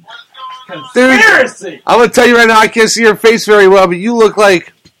 Conspiracy! I'm gonna tell you right now. I can't see your face very well, but you look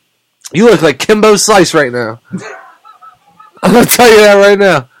like Kimbo Slice right now. I'm gonna tell you that right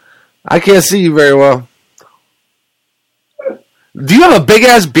now. I can't see you very well. Do you have a big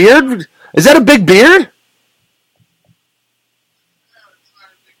ass beard? Is that a big beard?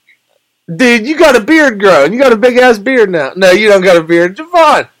 Dude, you got a beard growing. You got a big ass beard now. No, you don't got a beard.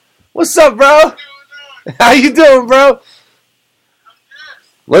 Javon, what's up, bro? How you doing, bro?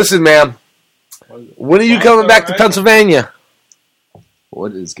 Listen, man. When are you coming back to Pennsylvania?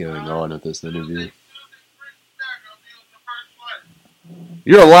 What is going on with this interview?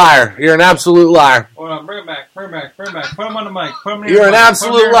 You're a liar. You're an absolute liar. Hold on, bring him back. Put him on the mic. Put him near You're the an mic.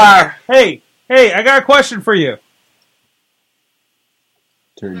 absolute liar. Hey, I got a question for you.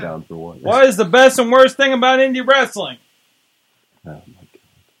 Turn down for what? What is the best and worst thing about indie wrestling? Oh my god.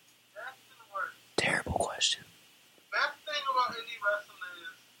 Terrible question. Best thing about indie wrestling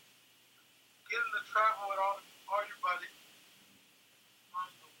is getting to travel with all your buddies.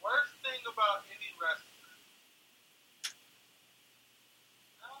 The worst thing about indie wrestling,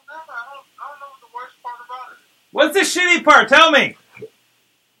 I don't know. I don't know what the worst part about it is. What's the shitty part? Tell me. The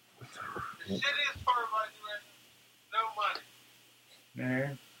shittiest part about indie wrestling, no money.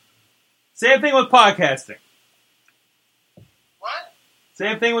 Same thing with podcasting. What?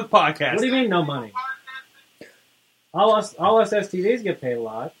 Same thing with podcasting. What do you mean, no money? Podcasting? All us STDs get paid a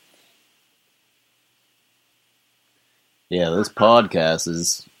lot. Yeah, this podcast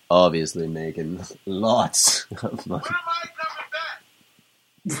is obviously making lots of money. When am I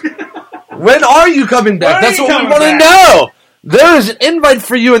coming back? When are you coming back? When are That's you what we coming want to back? know. There is an invite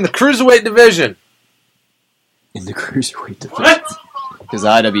for you in the Cruiserweight division. In the cruiserweight division. What? Because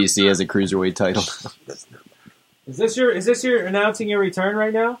IWC has a cruiserweight title. Is this your announcing your return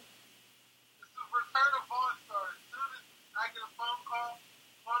right now? It's the return of Von Star. As soon as I get a phone call,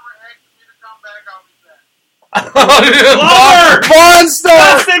 Plumber asking me to come back, I'll be back. Plumber! Von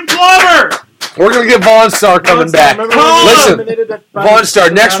Star! Justin Plumber! We're going to get Von Star coming back. Listen, Von Star,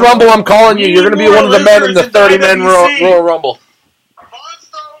 next Rumble I'm calling you. You're going to be one of the men in the 30-man Royal Rumble. Von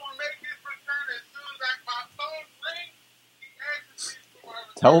Star will make his return as soon as my phone rings. He asks me for my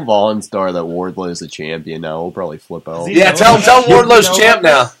return. Tell Von Star that Wardlow's the champion now. We'll probably flip out. Yeah, tell Wardlow's champ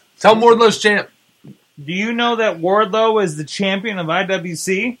now. Tell him Wardlow's champ. Do you know that Wardlow is the champion of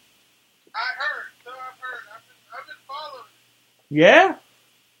IWC? I heard. So I've heard. I've been following. Yeah?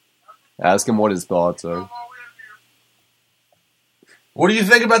 Ask him what his thoughts I'm are. all in here. What do you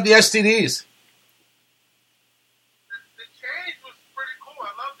think about the STDs? The change was pretty cool.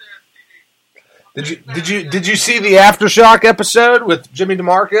 I love the STD. Did you see the Aftershock episode with Jimmy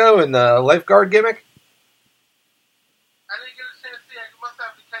DeMarco and the lifeguard gimmick? I didn't get a chance to see it. You must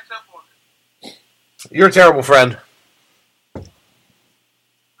have to catch up on it. You're a terrible friend. I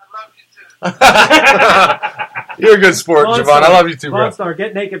love you too. You're a good sport, Lone Javon. Star. I love you too, bro. Lone Star,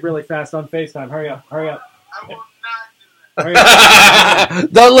 get naked really fast on FaceTime. Hurry up. I will not do that. Hurry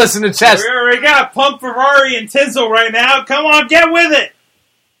up. Don't listen to Chess. We already got Pump Ferrari and Tinsel right now. Come on, get with it.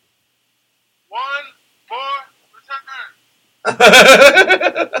 1, 4, return.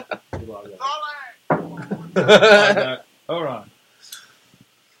 That's all I had. Hold on.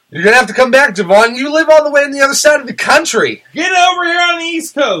 You're going to have to come back, Javon. You live all the way on the other side of the country. Get over here on the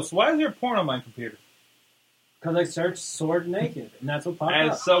East Coast. Why is there porn on my computer? Because I searched sword naked, and that's what popped That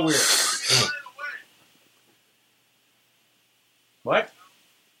up. is so weird. What?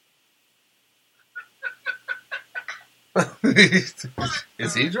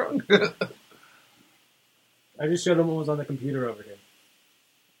 Is he drunk? I just showed him what was on the computer over here.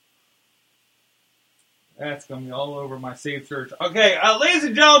 That's going to be all over my saved search. Okay, ladies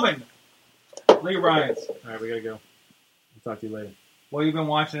and gentlemen. Lee Ryans. All right, we gotta go. I'll talk to you later. What have you been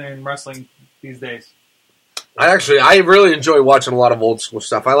watching in wrestling these days? I really enjoy watching a lot of old school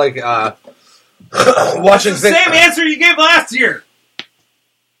stuff. I like watching It's the same answer you gave last year.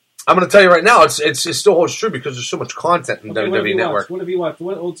 I'm going to tell you right now, it still holds true because there's so much content in Okay, what have WWE you Network. watched? What have you watched?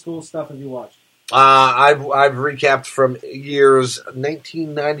 What old school stuff have you watched? I've recapped from years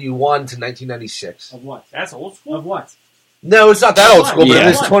 1991 to 1996. Of what? That's old school? Of what? No, it's not that old school, but Yeah.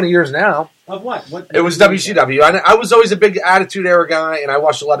 it is 20 years now. Of what? What? It was WCW. I was always a big Attitude Era guy, and I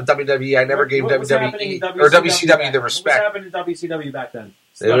watched a lot of WWE. I never gave What was happening WWE in or WCW back- the What was respect. happening in WCW back then?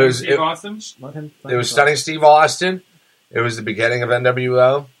 It was Steve Austin? Let him Stunning Steve Austin. It was the beginning of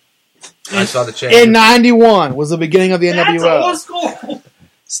NWO. I saw the change. In 91 was the beginning of the That's NWO. old school.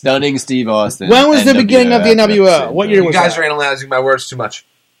 Stunning Steve Austin. When was the NWO beginning of the after NWO? episode What one. year You was guys that? are analyzing my words too much.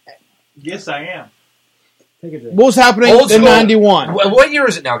 Yes, I am. Take a drink. What was happening Old in school. 91? What year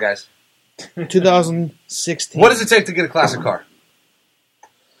is it now, guys? 2016. What does it take to get a classic car?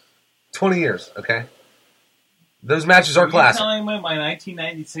 20 years, okay? Those matches are Are you classic. telling me my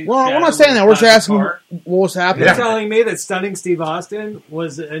 1996 Well, we're Shadow not saying that. We're was just a asking classic car? what was happening. You're telling me that Stunning Steve Austin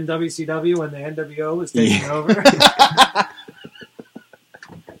was in WCW when the NWO was taking over?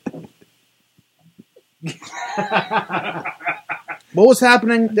 What was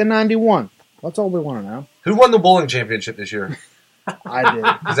happening in 91? That's all we want to know. Who won the bowling championship this year? I did.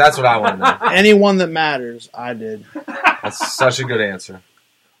 Because that's what I want to know. Anyone that matters, I did. That's such a good answer.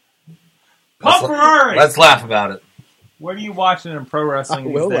 Pump Ferrari. Let's laugh about it. What are you watching in pro I wrestling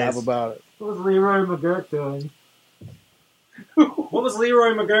these will days? laugh about it. What was Leroy McGurk doing? What was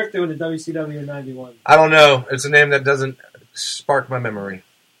Leroy McGurk doing in WCW in 91? I don't know. It's a name that doesn't spark my memory.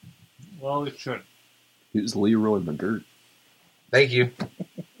 Well, it should. Who's Leroy McGirt? Thank you.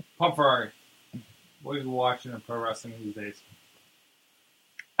 Pump Ferrari. What are you watching in pro wrestling these days?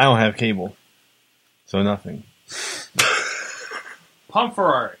 I don't have cable, so nothing. Pump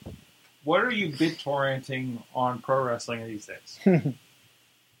Ferrari. What are you BitTorrenting on pro wrestling these days?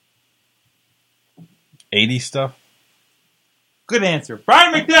 80 stuff. Good answer.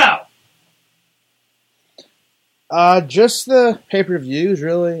 Brian McDowell. Just the pay-per-views,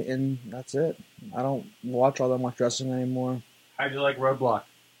 really, and that's it. I don't watch all that much wrestling anymore. How'd you like Roadblock?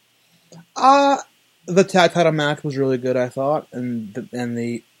 The tag title match was really good, I thought, and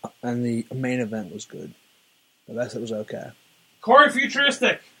the main event was good. The rest it was okay. Corey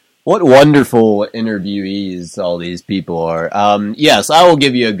Futuristic. What wonderful interviewees all these people are. Yes, I will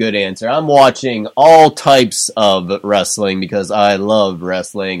give you a good answer. I'm watching all types of wrestling because I love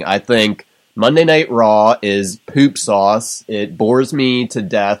wrestling. I think Monday Night Raw is poop sauce. It bores me to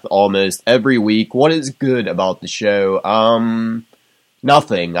death almost every week. What is good about the show?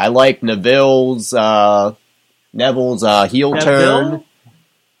 Nothing. I like Neville's heel turn.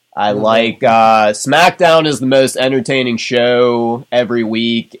 I like SmackDown is the most entertaining show every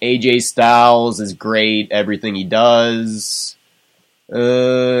week. AJ Styles is great, everything he does.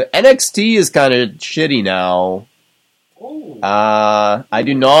 NXT is kind of shitty now. I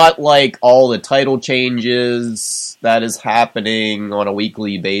do not like all the title changes that is happening on a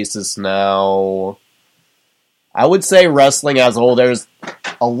weekly basis now. I would say wrestling as a whole, there's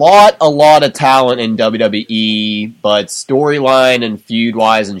a lot of talent in WWE, but storyline and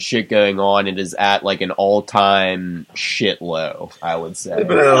feud-wise and shit going on, it is at like an all-time shit low, I would say. They've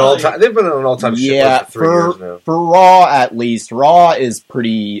been in an all-time shit Yeah, for 3 years now. for Raw at least. Raw is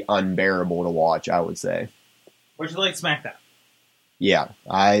pretty unbearable to watch, I would say. What'd you like SmackDown? Yeah,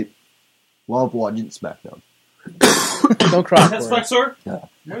 I love watching SmackDown. Don't cry. That's Corey. Flexor? Yeah.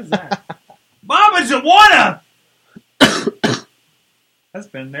 What is that? Mama Joanna! That's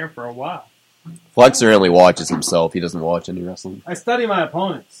been there for a while. Flexer only watches himself. He doesn't watch any wrestling. I study my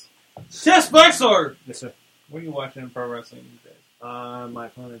opponents. Chess Flexor! Yes, sir. What are you watching in pro wrestling these days? My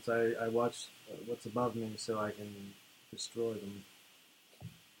opponents, I watch what's above me so I can destroy them.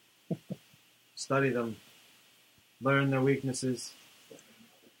 Study them. Learn their weaknesses.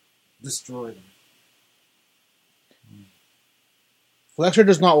 Destroy them. Flexer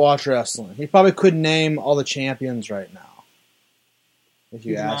does not watch wrestling. He probably could name all the champions right now. If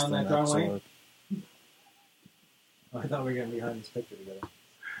you He's asked not him on that that drawing? sort. I thought we were getting behind this picture together.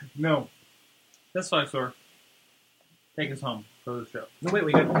 No. Chess Flexor. Take us home for the show. No,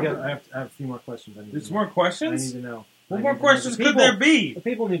 wait, I have a few more questions. There's more questions? I need to know. What more questions could there be? The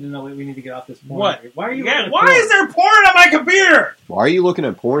people need to know. We need to get off this point. What? Why are you? Yeah, looking at why porn? is there porn on my computer? Why are you looking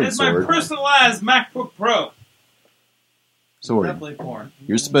at porn, It's my Sword? personalized MacBook Pro. Sword, Definitely porn.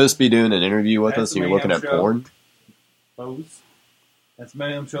 you're supposed to be doing an interview with That's us, and the you're looking at Mayhem show. porn? Pose. That's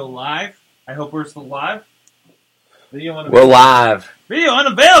Mayhem Show live. I hope we're still live. Video We're unavailable. live. Video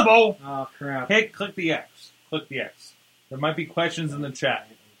unavailable. Oh crap! Click the X. Click the X. There might be questions in the chat.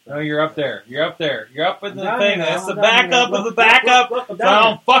 No, you're up there. You're up there. You're up in the down thing. here, That's I'm the down here. backup Look, of the look, backup. look, I'm So down I here.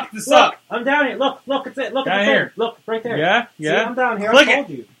 don't fuck this Look, up. I'm down here. Look, it's it. Look Down at the here. thing. Look right there. Yeah, See, yeah. I'm down here. Click I it. told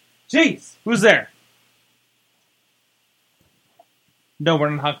you. Jeez. Who's there? No, we're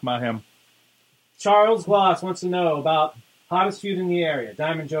not talking about him. Charles Gloss wants to know about hottest feud in the area.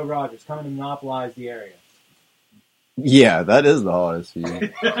 Diamond Joe Rogers coming to monopolize the area. Yeah, that is the hottest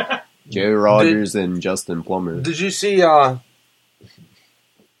feud. Joe Rogers and Justin Plummer. Did you see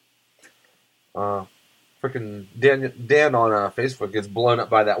freaking Dan on Facebook gets blown up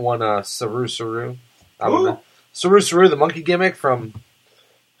by that one Saru. Who? Saru, the monkey gimmick from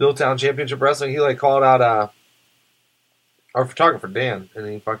Billtown Championship Wrestling. He like called out our photographer Dan,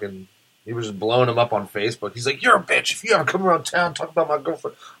 and he was just blowing him up on Facebook. He's like, "You're a bitch. If you ever come around town talk about my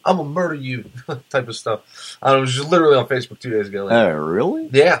girlfriend, I'm gonna murder you," type of stuff. It was just literally on Facebook 2 days ago. Oh, really?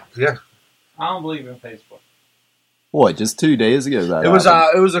 Yeah. I don't believe in Facebook. What, just 2 days ago that It was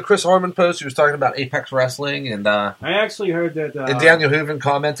happened? a Chris Harmon post. He was talking about Apex Wrestling, and I actually heard that. and Daniel Hooven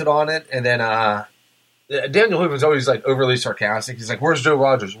commented on it, and then Daniel Hooven's always like overly sarcastic. He's like, "Where's Joe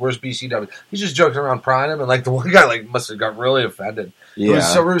Rogers? Where's BCW?" He's just joking around, prying him, and like the one guy like must have got really offended. Yeah. It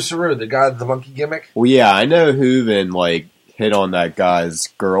was Saru, the guy with the monkey gimmick. Well, yeah, I know Hooven, like, hit on that guy's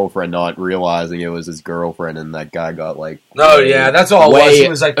girlfriend, not realizing it was his girlfriend, and that guy got, like... Oh yeah, that's all it was. He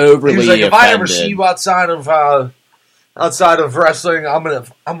was like, overly if I ever offended. see you outside of wrestling, I'm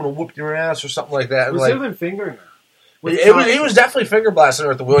gonna whoop your ass or something like that. And, was like, even fingering her. he was definitely finger blasting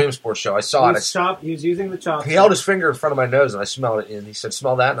her at the Williamsport show. I saw it. He was using the chop. He held his finger in front of my nose, and I smelled it. And he said,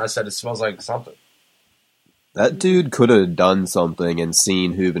 "Smell that?" And I said, "It smells like something." That dude could have done something and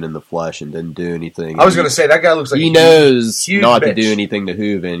seen Hooven in the flesh and didn't do anything. I was going to say, that guy looks like he a knows huge not bitch. to do anything to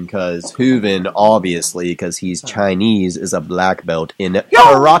Hooven, because Hooven, obviously, because he's Chinese, is a black belt in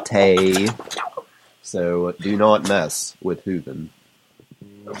karate. So do not mess with Hooven.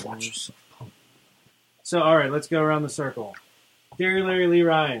 So, all right, let's go around the circle. Dear Larry Lee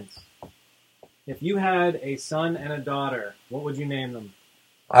Ryans, if you had a son and a daughter, what would you name them?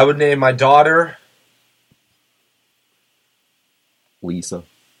 I would name my daughter Lisa.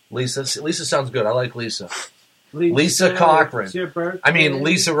 Lisa. Lisa sounds good. I like Lisa. Lisa, Lisa Cochran. It's your birthday. I mean,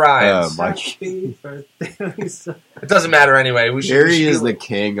 Lisa Ryans. my- Happy birthday, Lisa. It doesn't matter anyway. We should. Gary is the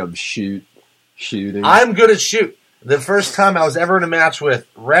king of shooting. I'm good at shoot. The first time I was ever in a match with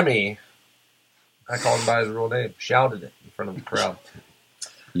Remy, I called him by his real name, shouted it in front of the crowd.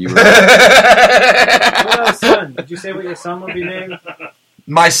 You were What else, son? Did you say what your son would be named?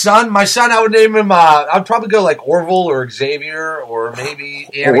 My son, I would name him. I'd probably go like Orville or Xavier or maybe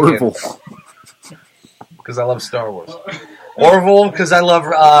Anakin Orville. because I love Star Wars. Orville because I love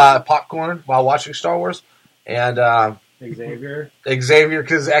popcorn while watching Star Wars, and Xavier. Xavier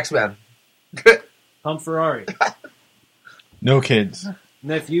because X-Men. Pump Ferrari. No kids.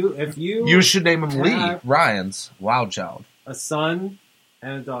 And if you You should name him Lee have Ryans, Wild Child. a son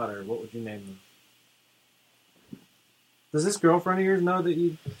and a daughter, what would you name them? Does this girlfriend of yours know that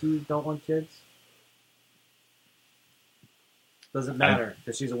you don't want kids? Doesn't matter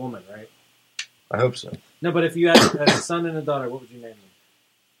because she's a woman, right? I hope so. No, but if you had a son and a daughter, what would you name them?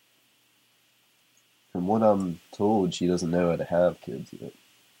 From what I'm told, she doesn't know how to have kids yet.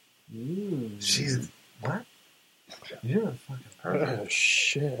 She's what? You're a fucking pervert. Oh,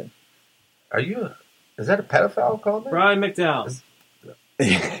 shit. Are you? Is that a pedophile comment? Brian McDowell. I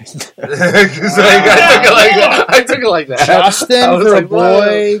took it like that. Justin I was for like, a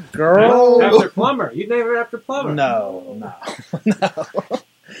boy, girl. After Plumber. You'd name her after Plumber. No.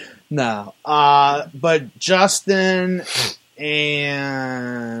 No. But Justin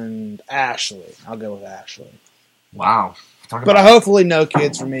and Ashley. I'll go with Ashley. Wow. But hopefully no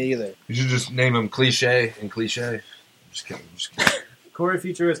kids for me either. You should just name them Cliche and Cliche. Just kidding. Corey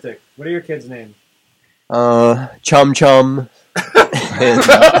Futuristic. What are your kids' names? Chum Chum.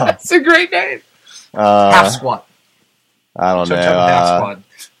 That's a great name. Half Squat. I don't know. Half Squat.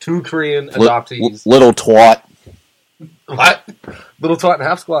 2 Korean adoptees. Little Twat. What? Little Twat and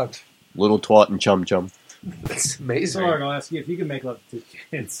Half Squat. Little Twat and Chum Chum. That's amazing. Sorry, I'll ask you if you can make love to 2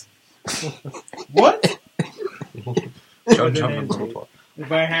 kids. What? Chum Chum and Little Twat.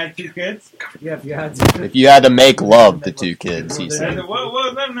 If I had 2 kids? Yeah, if you had to. If you had to make love to 2 kids, he said.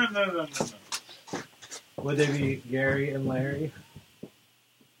 No. Would they be Gary and Larry?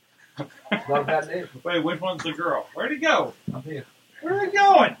 Not a bad name. Wait, which one's the girl? Where'd he go? I'm here. Where are they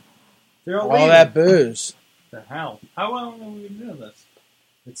going? They're all All leaving. that booze. The hell? How long have we been doing this?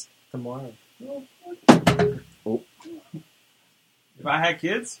 It's tomorrow. Oh. If I had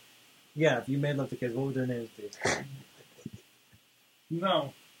kids? Yeah, if you made love to kids, what would their names be?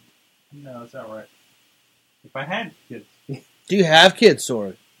 No, that's not right. If I had kids. Do you have kids,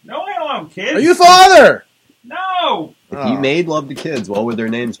 Sword? No, I don't have kids. Are you a father? No! If you made love to kids, what would their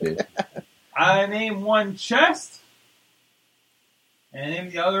names be? I named one Chest, and I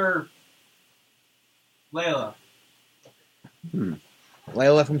named the other Layla.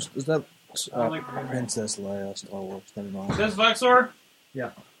 Layla from... Is that... I like her name. Princess Leia, Star Wars. Never mind. This Vexor?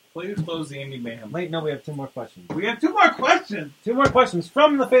 Yeah. Please close the Indy Mayhem. Wait, no, we have 2 more questions. We have 2 more questions. 2 more questions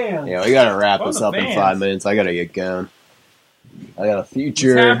from the fans. Yeah, we gotta wrap From this the up in fans. 5 minutes. I gotta get going. I got a What's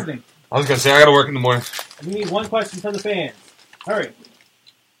future. happening? I was going to say, I got to work in the morning. We need 1 question from the fans. Hurry.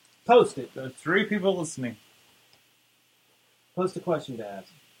 Post it. There are 3 people listening. Post a question to ask.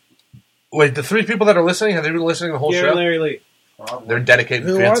 Wait, the 3 people that are listening, have they been listening the whole Gary, show? Larry, Lee. They're dedicated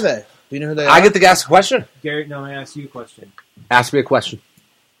Who fans. are they? Do you know who they are? I get to ask a question. Gary, no, I asked you a question. Ask me a question.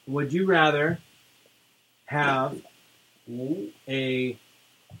 Would you rather have a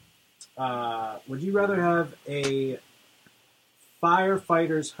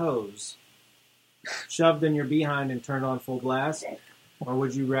firefighter's hose shoved in your behind and turned on full blast, or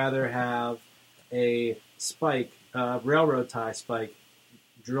would you rather have a spike, railroad tie spike,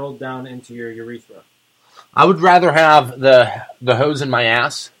 drilled down into your urethra? I would rather have the hose in my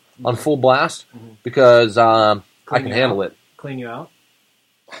ass on full blast because I can handle it. Clean you out?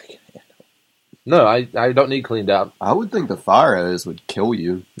 No, I don't need cleaned out. I would think the fire hose would kill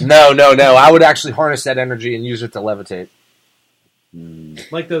you. No. I would actually harness that energy and use it to levitate.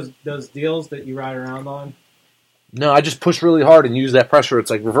 Like those deals that you ride around on? No, I just push really hard and use that pressure.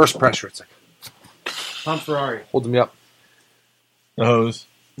 It's like reverse pressure. It's like Pump Ferrari. holds me up. The hose.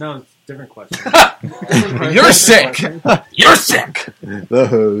 No, it's a different question. You're sick. You're sick. The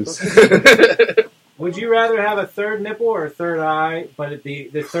hose. Would you rather have a third nipple or a third eye, but the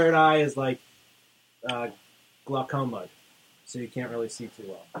third eye is like glaucoma, so you can't really see too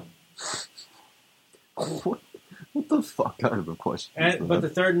well. What the fuck kind of a question is that? But the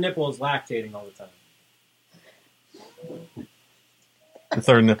third nipple is lactating all the time. The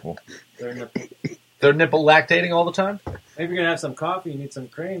third nipple. Third nipple. Third nipple lactating all the time? Maybe you're gonna have some coffee. You need some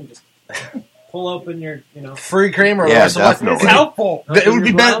cream. Just pull open your, Free cream or Yeah, less of definitely. It's helpful. It would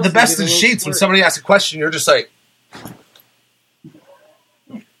be Blouse, the best give of it a sheets little when squirt. somebody asks a question. You're just like,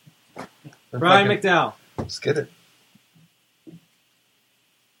 Brian McDowell. let's get it.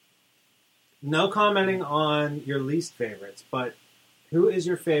 No commenting on your least favorites, but who is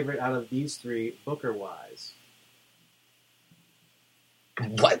your favorite out of these 3, Booker wise?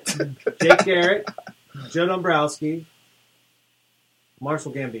 What? Jake Garrett, Joe Dombrowski,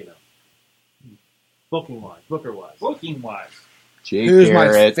 Marshall Gambino. Booking wise, Booker wise. Booking wise. Jake Who's my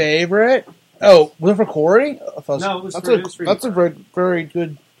Garrett. favorite? Oh, was it for Corey? No, it was that's for- it was for that's you. a very, very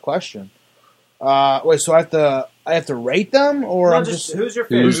good question. Wait, so I have to rate them, or No, I'm just just who's your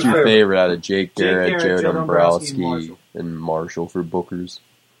favorite? Who's your favorite out of Jake Garrett, Garrett, Joe Joe Dombrowski, Dombrowski, and Marshall for Bookers?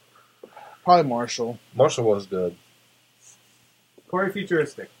 probably Marshall. Marshall was good. Corey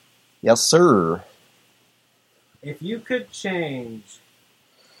Futuristic. Yes, sir. If you could change,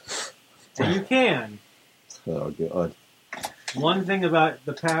 and you can, Oh, God. one thing about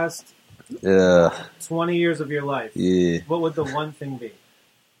the past Yeah. 20 years of your life, Yeah. what would the one thing be?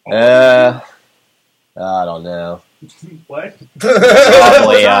 I don't know. What?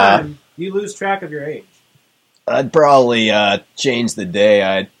 Probably, Time, you lose track of your age. I'd probably change the day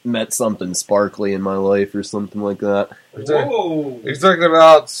I met something sparkly in my life or something like that. Whoa. He's talking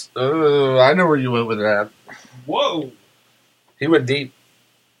about. I know where you went with that. Whoa. He went deep.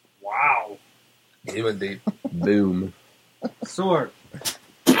 Wow. He went deep. Boom. Sword.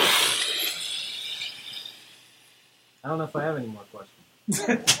 I don't know if I have any more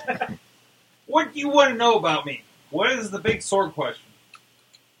questions. What do you want to know about me? What is the big sword question?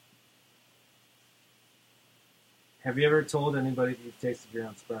 Have you ever told anybody that you've tasted your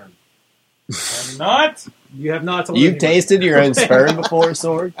own sperm? Have you not? You have not told You've anybody. tasted your own sperm before,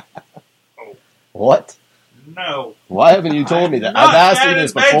 Sword? What? No. Why haven't you told me that? Not I've asked you that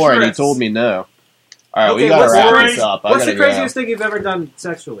this before, and you adventurous. told me no. All right, we Okay, gotta what's wrap the- this up. What's the I gotta craziest thing you've ever done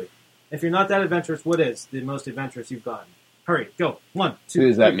sexually? If you're not that adventurous, what is the most adventurous you've gone? Hurry, go. 1, 2, Who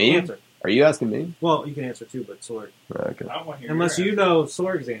is that, three, me? Answer. Are you asking me? Well, you can answer too, but Sorg. Okay. I want to hear Unless your you know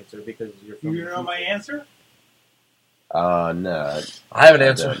Sorg's answer because you're from You know my answer? No. I have an I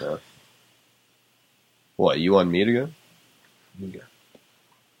answer. don't know. What, you want me to go? You go.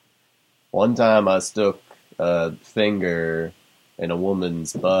 One time I stuck a finger in a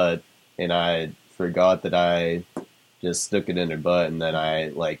woman's butt, and I forgot that I just stuck it in her butt, and then I,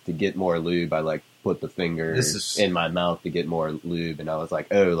 like, to get more lube, I, like, put the finger in my mouth to get more lube, and I was like,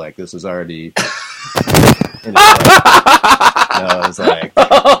 oh, like, this was already in the butt. And I was like,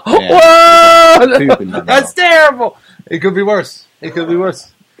 What? poop in my That's mouth. terrible. It could be worse. It could be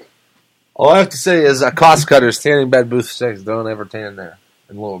worse. All I have to say is a cost cutter standing bed booth 6. Don't ever tan there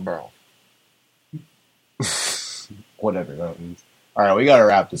in Lower Borough. Whatever that means. All right, we gotta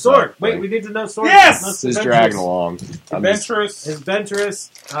wrap this Sorg. up. Wait, Like, we need to know Sorg. Yes! Most this is adventurous. dragging along. I'm just- Adventurous.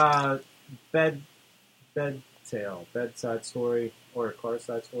 Adventurous, bed tale, bedside story, or car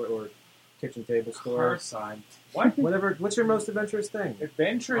side story, or kitchen table story. Car side. What? Whatever. What's your most adventurous thing?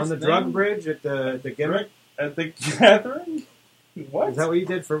 Adventurous On the thing? drug bridge at the gimmick? At the gathering? What? Is that what you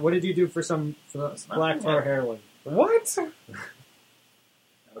did for? What did you do for some black tar heroin? What?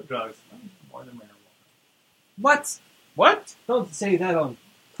 No drugs. More than marijuana. What? What? Don't say that on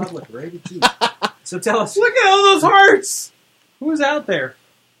public radio. So tell us. Look at all those hearts! Who's out there?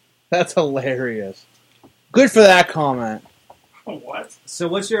 That's hilarious. Good for that comment. What? So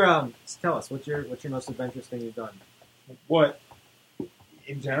what's your tell us what's your most adventurous thing you've done What?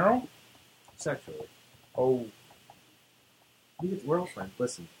 In general? sexually? Oh, We're all friends.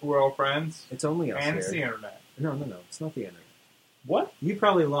 Listen, we're all friends. it's only us And it's the here. internet. No, it's not the internet. What? You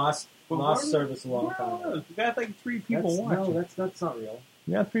probably lost But service a long time ago. You got like 3 people watching. No, that's not real.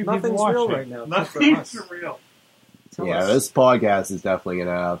 You got 3 people Nothing's watching. real right now. except for Nothing's us. real. Tell Yeah, us. this podcast is definitely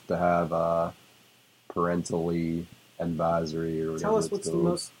gonna have parentally advisory or whatever. Tell us it's what's the called.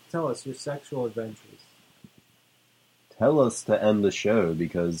 most. Tell us your sexual adventures. Tell us to end the show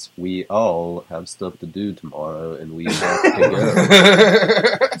because we all have stuff to do tomorrow and we have to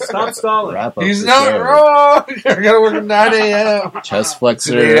go. Stop stalling. Wrap up He's the not show. wrong. I gotta work at 9 a.m. Chest 8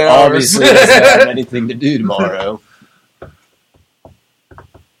 Flexor hours. obviously doesn't have anything to do tomorrow.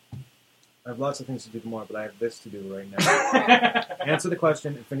 I have lots of things to do tomorrow, but I have this to do right now. Answer the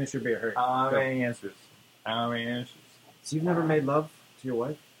question and finish your beer. Hurry. How Go. many answers? How many answers? So you've never made love to your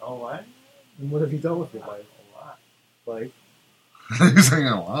wife? Oh, what? And what have you done with your wife? A lot. Like, He's saying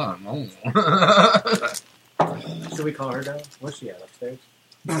a lot. should we call her down? Where's she at? Upstairs?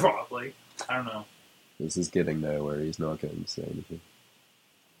 Probably. I don't know. This is getting nowhere. He's not going to say anything.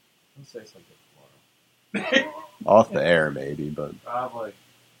 I'll say something tomorrow. Off the air, maybe, but Probably.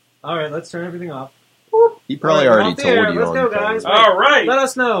 All right, let's turn everything off. he probably All right, already off the told air. you. Let's on go, the guys. phone. All right. Let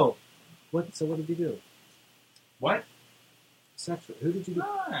us know. So what did you do? What? Sexual. Who did you do?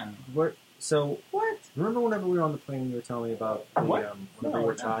 Ah, Where, so what? remember whenever we were on the plane, you were telling me about the, What? whenever No, you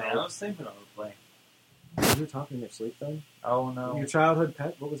were a not that. I child. was thinking on the plane. You were talking in your sleep then? Oh, no. Your childhood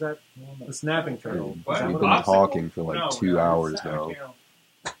pet? What was that? The snapping turtle. What? Is that We've what been it was? talking for like No, 2 no, hours it's now.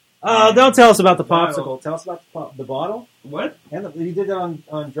 not. Oh, don't tell us about the Bottle. popsicle. Tell us about the bottle. What? And you did that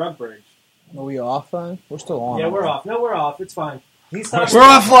on Drug Bridge. Are we off then? We're still on. Yeah, we're off. No, we're off. It's fine. He's We're talking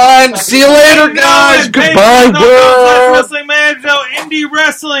offline. See you later, guys. Goodbye, world. Wrestling Manager,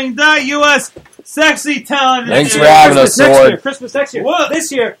 IndyWrestling.us. Sexy talent. Thanks for having us, Christmas next year. Sword. Christmas next year. What?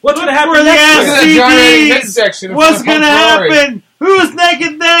 This year. What's Look going to happen for the next year? STDs. section. What's gonna happen? Who's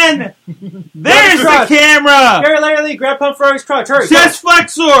naked then? There's the Crotch. camera. Gary Larry, grab Pump Ferrari's crotch. Hurry. Chest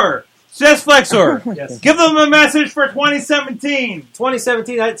Flexor. Chest Flexor. Yes. Give them a message for 2017.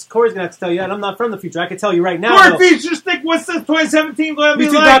 2017. Corey's going to have to tell you that. I'm not from the future. I can tell you right now. More though. feature stick. What's this 2017 going to be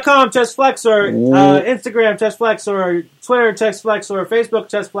like? YouTube.com, Chest Flexor. Ooh. Instagram, Chest Flexor. Twitter, Chest Flexor. Facebook,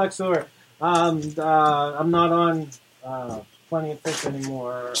 Chest Flexor. I'm not on Plenty of Fish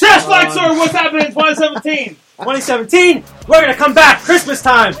anymore. Chest Flexor. What's happening in 2017? 2017, we're going to come back Christmas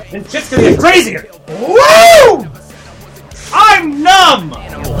time, and shit's going to get crazier. Woo! I'm numb. For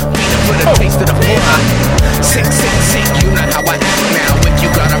the taste of the fun. Sick, you know how I act now. If you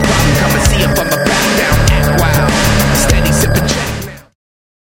got a problem, come and see if I'm a back down. Act wild. Steady sipping Jack now.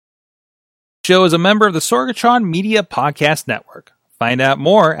 show is a member of the Sorgatron Media Podcast Network. Find out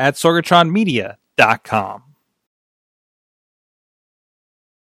more at sorgatronmedia.com.